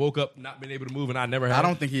niggas have woke up not been able to move and I never have? I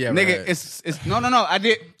don't think he ever. Nigga, had. it's no. I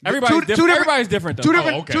did. Everybody's different. Everybody's different, though. Two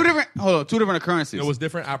different. okay. Two different. Hold on. Two different occurrences. It was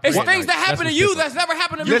different. I It's prayed things at that night. happen to what's you different. that's never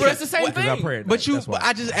happened to me, Listen, but it's the same Because I thing. prayed at But night. you, That's why.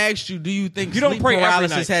 I just asked you. Do you think You don't sleep pray every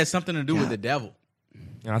paralysis night. has something to do with the devil?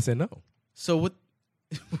 And I said no. So what?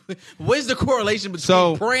 What's the correlation between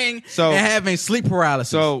So- praying so- and having sleep paralysis?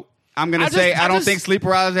 So I'm gonna I don't just- think sleep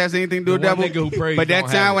paralysis has anything to do with The one devil. nigga who prays But that don't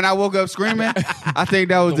have time it. when I woke up screaming, I think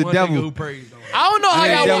that was the one nigga devil. who prays. Don't. I don't know how I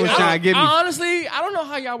think y'all that was watch. trying to get me. Honestly, I don't know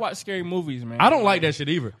how y'all watch scary movies, man. I don't like that shit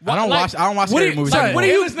either. I don't watch what scary do you- movies. like, anymore. what do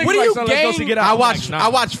you- This nigga what do like, you son, let's go see gain- Get Out. I I'm watch like, nah. I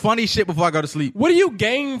watch funny shit before I go to sleep. What do you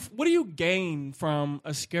gain? What do you gain from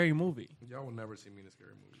a scary movie? Y'all will never see me in a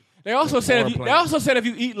scary movie. They also said Horror if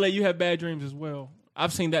you eat late, you have bad dreams as well.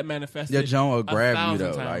 I've seen that manifested. Your John will grab you 1,000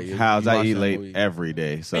 though. times. Like, How's you I watch eat that late movie. every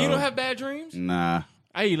day? So And you don't have bad dreams? nah.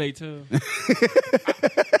 I eat late too.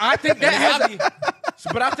 I think that has.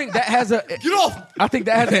 But I think that has a. Get off! I think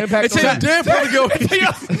that has an impact. Tell your damn brother get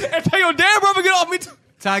off. Tell your damn brother get off me.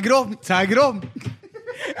 Ty, get off me. Ty, get off me.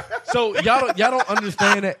 So y'all don't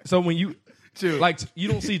understand that. So when you like you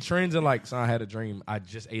don't see trends in like, so I had a dream. I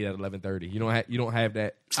just ate at 11:30. You don't have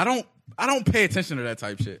that. I don't pay attention to that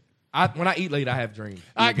type shit. When I eat late, I have dreams.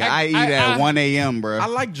 Nigga, I eat at 1 a.m., bro. I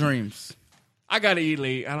like dreams. I gotta eat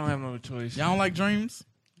late. I don't have no choice. Y'all don't like dreams?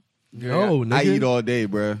 No, nigga. I eat all day,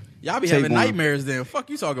 bro. Y'all be Take having one. nightmares then. Fuck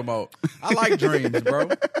you talking about? I like dreams, bro.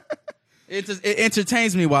 It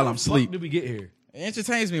entertains me while I'm Fuck asleep. did we get here? It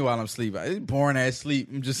entertains me while I'm asleep. It's boring ass sleep.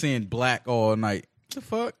 I'm just seeing black all night. What the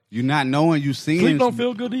fuck? You not knowing you seeing. Sleep don't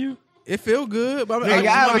feel good to you? It feel good, but Yeah,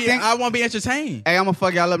 y'all ever think- I want to be entertained. Hey, I'm gonna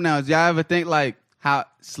fuck y'all up now. Did y'all ever think like how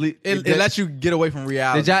sleep? It lets you get away from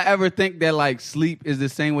reality. Did y'all ever think that like sleep is the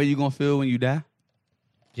same way you gonna feel when you die?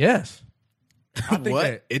 Yes. I think what?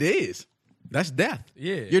 that It is. That's death.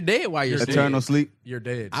 Yeah. You're dead while you're asleep. Eternal sleep. you're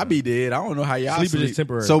dead. I be dead. I don't know how y'all sleep sleep. is just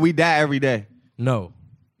temporary. So we die every day. no,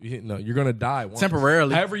 no, you're gonna die once.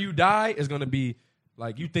 Temporarily. However you die is gonna be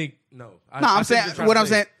like you think. No, No, I I'm think saying you're trying what to I'm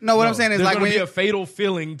say- saying. No, what I'm saying is there's like gonna when be you a fatal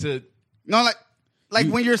feeling to. no like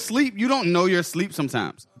when you're asleep, you don't know you're asleep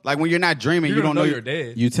sometimes. Like when you're not dreaming, You're you gonna don't know you're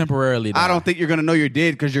dead. You temporarily die. I don't think you're gonna know you're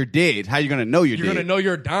dead because you're dead. How you gonna know you're You're dead? gonna know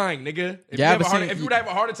you're dying, nigga. If, Yeah, you, but if you would have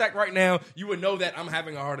a heart attack right now, you would know that I'm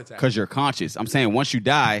having a heart attack. Because you're conscious. I'm saying once you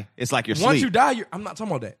die, it's like you're Once asleep. you die, I'm not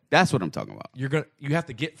talking about that. That's what I'm talking about. You have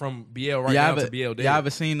to get from BL right Y'all now ever, to BL dead. y'all ever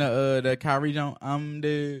seen the Kyrie Jones? I'm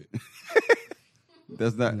dead.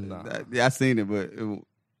 That's not. Yeah, I seen it, but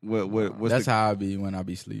what's That's the, how I be when I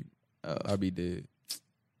be asleep. I be dead.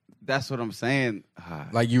 That's what I'm saying.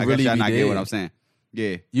 Like, you I guess really y'all be not get dead. what I'm saying.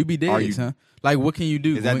 Yeah. You be Are dead, you- son. Like, what can you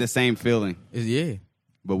do? Is that the same feeling? Yeah.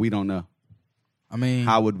 But we don't know. I mean,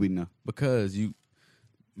 How would we know? because you,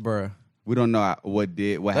 bruh. We don't know what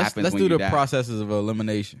happens Let's when do you the die. processes of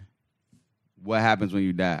elimination. What happens when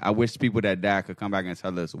you die? I wish people that die could come back and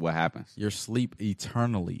tell us what happens. Your sleep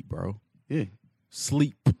eternally, bro. Yeah.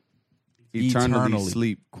 Sleep. Eternally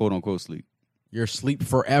sleep, quote unquote sleep. Your sleep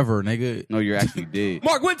forever, nigga. No, you're actually dead.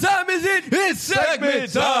 Mark, what time is it? It's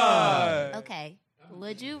segment time. Okay.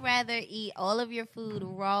 Would you rather eat all of your food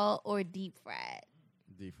raw or deep fried?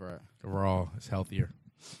 Deep fried. Raw is healthier.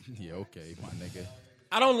 Yeah, okay, my nigga.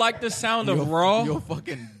 I don't like the sound of raw. You'll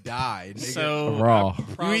fucking die, nigga. So Raw. I'd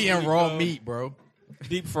You probably eating raw go meat, bro.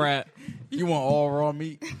 deep fried. You want all raw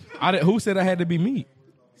meat? Who said I had to be meat?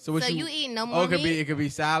 So you eat no more Oh, it could meat? be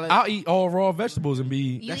salad. I'll eat all raw vegetables and be.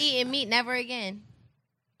 You eating meat never again?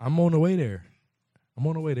 I'm on the way there. I'm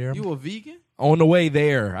You a vegan? on the way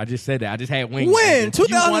there. I just said that. I just had wings. You want to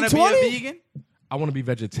be a vegan? I want to be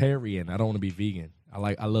vegetarian. I don't want to be vegan.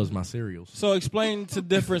 I love my cereals. So explain the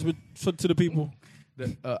difference to the people.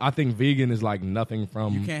 I think vegan is like nothing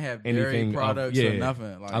from You can't have dairy anything products or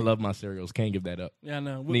nothing. Like, I love my cereals. Can't give that up. Yeah, I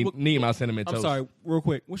know. Need my cinnamon I'm toast. sorry, real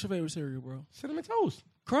quick. What's your favorite cereal, bro? Cinnamon toast.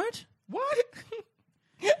 Crunch? What?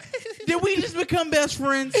 Did we just become best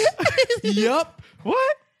friends? Yup.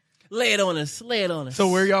 What? Lay it on us. Lay it on us. So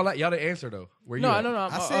where y'all at? Y'all the answer though. Where you? No, at? no, no.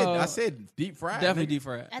 I said deep fried. definitely nigga. deep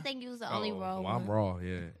fried. I think you was the only raw Well, one. I'm raw.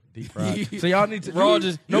 Yeah, deep fried. So y'all need to Raw you-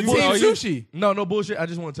 just- no you bull- team oh, you- sushi. No bullshit. I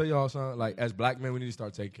just want to tell y'all something. Like as black men, we need to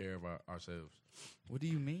start taking care of ourselves. What do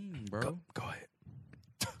you mean, bro? Go ahead.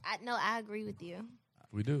 I agree with you.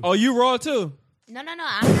 We do. Oh, you raw too? No, I'm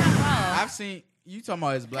not raw. I've seen you talking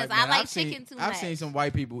about as black 'Cause man. I like I've seen, chicken too I've much. seen some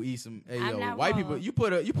white people eat some. Hey, I'm yo, not white raw. people. You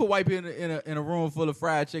put white people in a room full of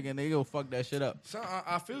fried chicken. They go fuck that shit up. Son,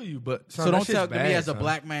 I feel you, but son, So that don't shit's tell me bad, as a son.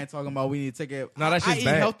 black man talking about we need to take it. No, that I shit's eat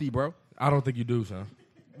bad. healthy, bro. I don't think you do, son.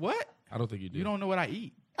 What? I don't think you do. You don't know what I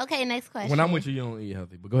eat. Okay, next question. When I'm with you, you don't eat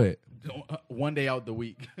healthy. But go ahead. One day out the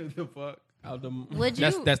week. The fuck? Out the Would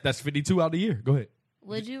you That's 52 out the year. Go ahead.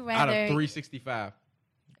 would you Out of rather 365.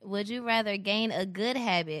 would you rather gain a good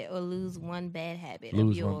habit or lose one bad habit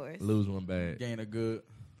of yours? Lose one bad. Gain a good.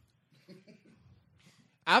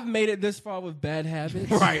 I've made it this far with bad habits.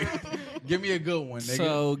 Right. Give me a good one, nigga.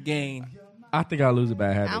 So gain. I think I'll lose a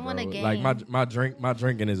bad habit. I wanna bro. gain. Like my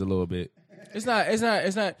drinking is a little bit. It's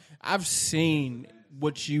not. I've seen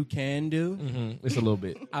what you can do. It's a little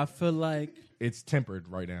bit. I feel like It's tempered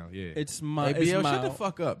right now. Yeah. it's my. Hey, It's BL, shut mild. the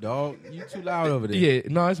fuck up, dog. You too loud over there. Yeah,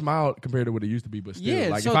 no, it's mild compared to what it used to be, but still, Yeah,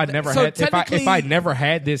 like so if I th- never so had, if I technically- never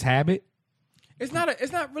had this habit, It's not.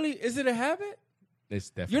 It's not really. Is it a habit? it's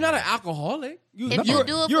definitely You're not an alcoholic. If you're, you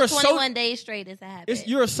do it you're for a 21 days straight, it's a habit.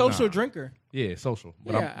 You're a social drinker. yeah social,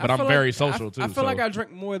 but Yeah, I'm feel very like- social I too. feel so. like I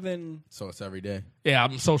drink more than. So it's every day. yeah,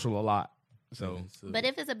 I'm social a lot. So But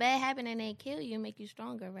if it's a bad habit and they kill you, it make you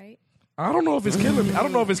stronger, right? I don't know if it's killing me. I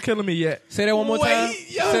don't know if it's killing me yet. Say that one more time.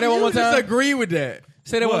 Wait, yo, Say that one more you just time. agree with that.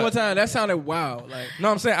 Say that one What? more time. That sounded wow. Like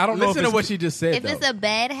No, I'm saying I don't know. Listen if to it's, what she just said. If though. it's a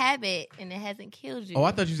bad habit and it hasn't killed you. Oh,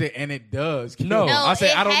 I thought you said, and it does. kill No, you. No, I said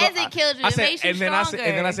it I don't know. hasn't killed you. I It said, makes you and then I said,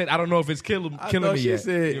 and then I stronger. said, I don't know if it's killing I me thought she yet.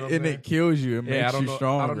 said, You know what I'm and saying? it kills you. It Yeah, I makes don't you know- I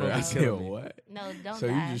stronger. don't know if I it's said, killing me. what? No, don't So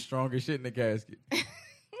die. you just strong as shit in the casket.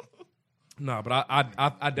 No, but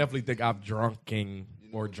I definitely think I've drunken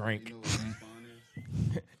or drank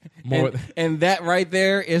more and that right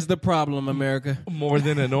there is the problem, America, more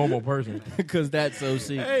than a normal person. because that's so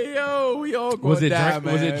sick. Hey, yo, we all going Was to it die, drink-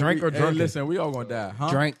 man. was it drink or Hey, drunken? listen, we all going to die. Huh?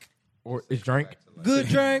 Drink, Or it's drank. good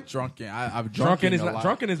drink. Drunken. I've Drunken is a not lot.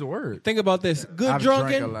 drunken is a word. Think about this: good I've drank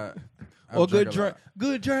a drunken lot. or I've good drank a drink. lot.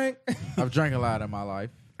 Good drink. I've drank a lot in my life.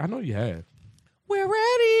 I know you have. We're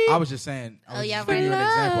ready. I was just saying. I was yeah, just giving you an right.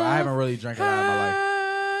 example. I haven't really drank a lot in my life.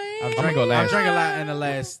 I've gonna drank, go I've last. drank a lot in the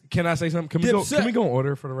last Can I say something? Can we go? Dipset. Can we go in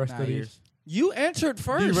order for the rest 9 of these? years. You answered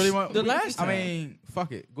first. Do you really want the last time? I mean,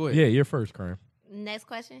 fuck it. Go ahead. Yeah, you're first, Kareem. Next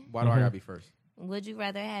question. Why do I gotta be first? Would you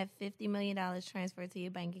rather have $50 million transferred to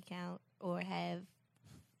your bank account or have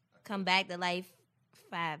come back to life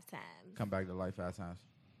 5 times? Come back to life 5 times.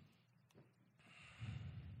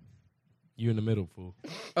 You in the middle, fool.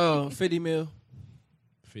 oh, 50 mil.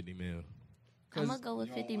 50 mil. I'm going to go with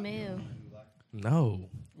 50 mil. No.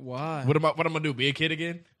 Why? What am I gonna do? Be a kid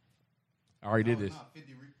again? I already did this.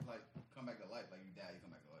 50 come back to life. Like you die, you come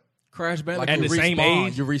back to life. Crash Like Bandicoot. at the same respawn.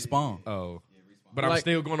 age? You respawn. Oh. But I'm Like-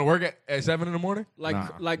 still going to work at 7 in the morning? like Nah.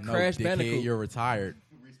 like No, Crash dickhead, Bandicoot. you're retired.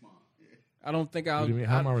 I don't think I'll. What do you mean?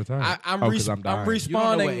 How am I retired? I'm, Oh, 'cause I'm dying. I'm You don't know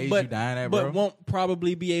what respawning, age but you dying at, bro. but won't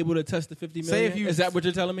probably be able to touch the 50 Say million. if you- Is that what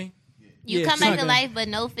you're telling me? You Yeah, come back to something. life, but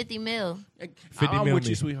no 50 mil. 50 I'm mil with me.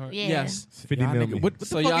 you, sweetheart. Yeah. Yes. 50 Y'all mil. nigga, me. what the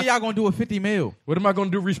So fuck y'all- are y'all gonna do with 50 mil? What am I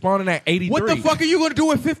gonna do responding at 83? What the fuck are you gonna do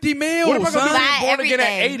with 50 mil? What am I gonna do son? Buy born again at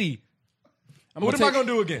everything. 80? I'm What am I gonna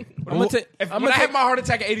do again? I'm gonna take. If, I'm when gonna I have take. my heart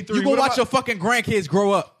attack at 83, You gonna what am watch I- your fucking grandkids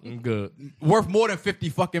grow up I'm good. worth more than 50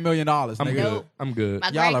 fucking $million, I'm nigga. good. Nope. I'm good. My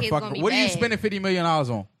Y'all are grandkids gonna fucking. be What are you bad. spending $50 million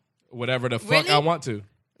on? Whatever the fuck Really? I want to.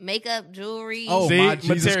 Makeup, jewelry. Oh See? my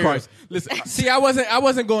Jesus Material. Christ! Listen, See, I wasn't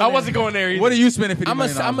going. I there. wasn't going there either. what are you spending $50 I'm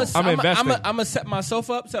million on? I'm investing. I'm gonna set myself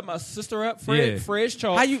up, set my sister up, Fred, Yeah. Fred's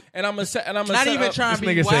chalk. How you- and I'm gonna set. And I'm Not set even up, trying to This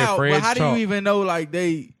be nigga said wild, but Fred's how do chalk. you even know? Like they,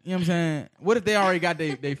 you know what I'm saying? What if they already got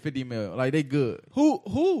they 50 mil? Like they good.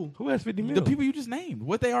 Who? Who has 50 mil? The people you just named.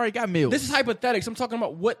 What they already got mil? This is hypothetics. I'm talking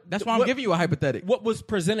about what. That's why I'm what- giving you a hypothetical. What was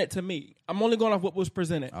presented to me? I'm only going off what was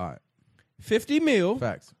presented. All right, 50 mil.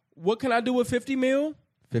 facts. What can I do with 50 mil?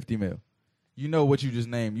 50 mil. You know what you just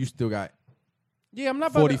named. You still got Yeah, I'm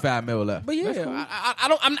not about to- 45 mil left. But yeah,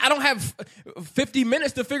 I don't have 50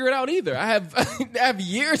 minutes to figure it out either. I have I have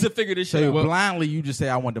years to figure this shit So out. blindly, you just say,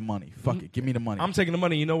 "I want the money. Fuck it, give me the money." I'm taking the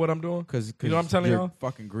money. You know what I'm doing? Because you know what I'm telling you're y'all?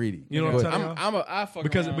 fucking greedy. You know what Go I'm ahead. telling y'all? I fuck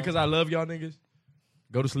Because around. because I love y'all niggas.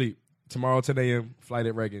 Go to sleep. Tomorrow 10 a.m. Flight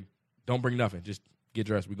at Reagan. Don't bring nothing. Just get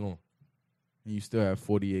dressed. We going. And you still have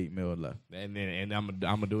 48 mil left. And I'm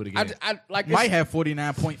gonna do it again. I like Might it's- have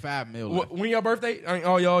 49.5 mil left. When your birthday? I mean,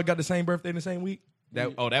 all y'all got the same birthday in the same week?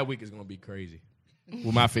 That week is gonna be crazy.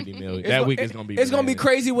 With my 50 mil, that week is gonna be. It's gonna be bananas.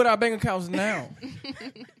 crazy with our bank accounts now.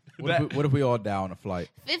 What if we all die on a flight?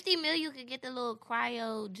 50 mil, you could get the little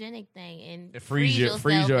cryogenic thing and Freeze your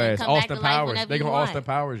yourself your and ass. come back Austin to life Powers. whenever They you gonna want. Austin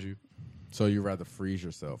Powers you. So you rather freeze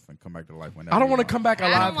yourself and come back to life whenever I don't want to come back I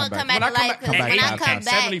alive. don't want to come back. back to life because come when back I come back,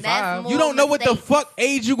 75. that's more You don't know what the mistakes. fuck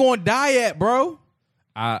age you gonna die at, bro.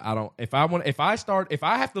 I don't. If I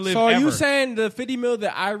have to live. So are you ever- saying the 50 mil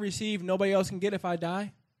that I receive, nobody else can get if I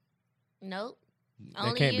die? Nope. that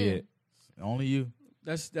Only can't you. be it? Only you.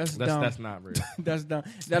 That's That's dumb. not real. That's dumb.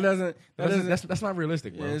 That doesn't. That doesn't. That's not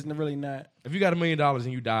realistic, bro. Yeah, it's really not. If you got $1 million and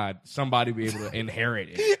you died, somebody will be able to inherit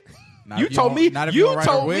it. Not You if told don't- me. Not if You don't write a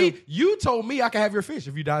told will. me. You told me I could have your fish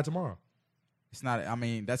if you died tomorrow. It's not. I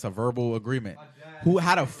mean, that's a verbal agreement.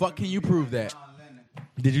 How the fuck can you prove that?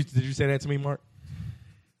 Did you say that to me, Mark?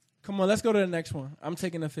 Come on, let's go to the next one. I'm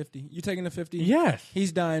taking the 50. You taking the 50? Yes.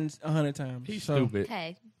 He's dying 100 times. He's So- stupid.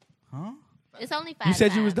 Okay. Huh? It's only 5 You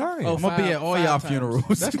said you was times. dying. Oh, I'm gonna be five- at all five y'all times.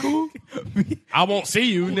 funerals. That's cool. I won't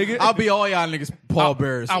see you, nigga. I'll be all y'all niggas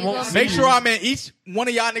pallbearers. I won't see Make you. sure I'm in each one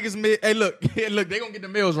of y'all niggas. Hey, look, they gonna get the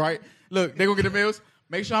meals, right? Look, they gonna get the meals.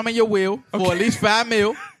 Make sure I'm in your will for at least 5 mil.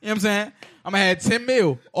 You know what I'm saying? I'm gonna have 10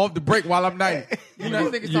 mil off the break while I'm dying. You know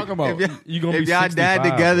what niggas talking about? You gonna If be y'all 65, died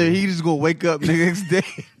together, bro. he just gonna wake up the next day.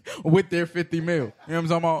 With their 50 mil. You know what I'm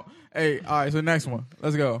talking about? Hey, all right, so next one.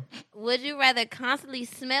 Let's go. Would you rather constantly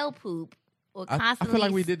smell poop or I constantly feel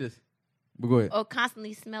like we did this. But go ahead. or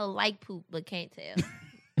constantly smell like poop but can't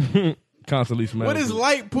tell? Constantly smell. What is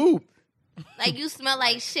light poop? Like you smell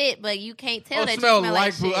like shit, but you can't tell that smell you smell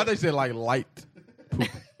like like poop. I shit. thought you said like light.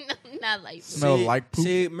 Not like poop. Smell like poop.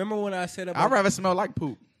 See, remember when I said about I'd rather smell like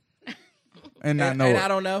poop. And not know and it. I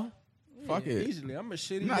don't know. Fuck Yeah, it. Easily, I'm a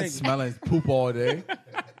shitty I'm not nigga. smelling poop all day.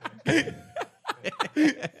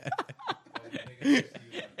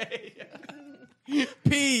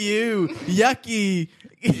 P.U. Yucky.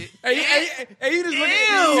 Hey, you just looking.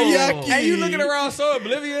 Yucky. Hey, you looking around so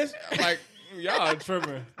oblivious. I'm like, y'all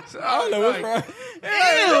tripping. I don't know what's wrong.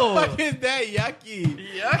 What the fuck is that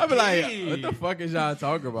yucky? I be like, what the fuck is y'all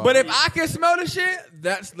talking about? But if I can smell the shit,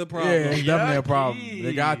 that's the yeah, problem. it's definitely a problem.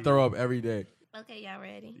 They gotta throw up every day. Okay, y'all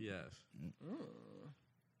ready?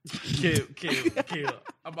 Kill.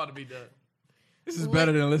 I'm about to be done. This is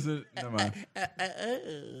better than listen. Never mind.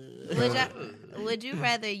 Would you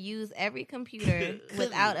rather use every computer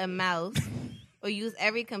without a mouse or use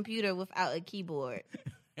every computer without a keyboard?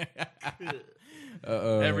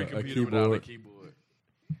 Every computer without a keyboard.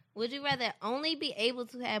 Would you rather only be able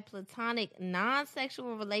to have platonic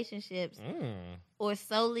non-sexual relationships or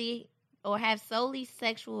have solely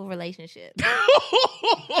sexual relationships?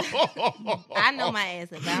 I know my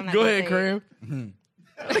answer, but I'm not Go gonna ahead, say Cram.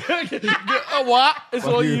 What? It's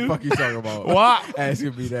Fuck on you. you. Fuck you talking about? What?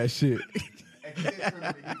 Asking me that shit.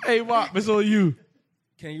 Hey, Wop, it's on you.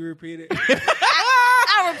 Can you repeat it?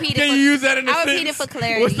 I'll repeat it. Can you use that in a I'll sentence? repeat it for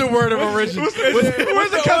clarity. What's the word of origin?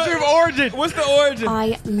 Where's the country of origin? What's the origin?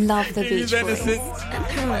 I love the Can you use Beach that in a Boys. sentence?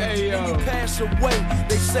 Hey, yo. Pass away.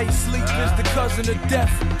 They say sleep is the cousin of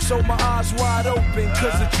death. So my eyes wide open,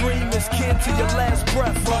 cause a dream is kin to your last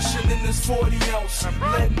breath. Rushing in this 40 ounce,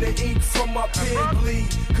 letting the ink from my pen bleed.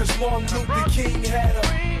 Cause Martin Luther King had a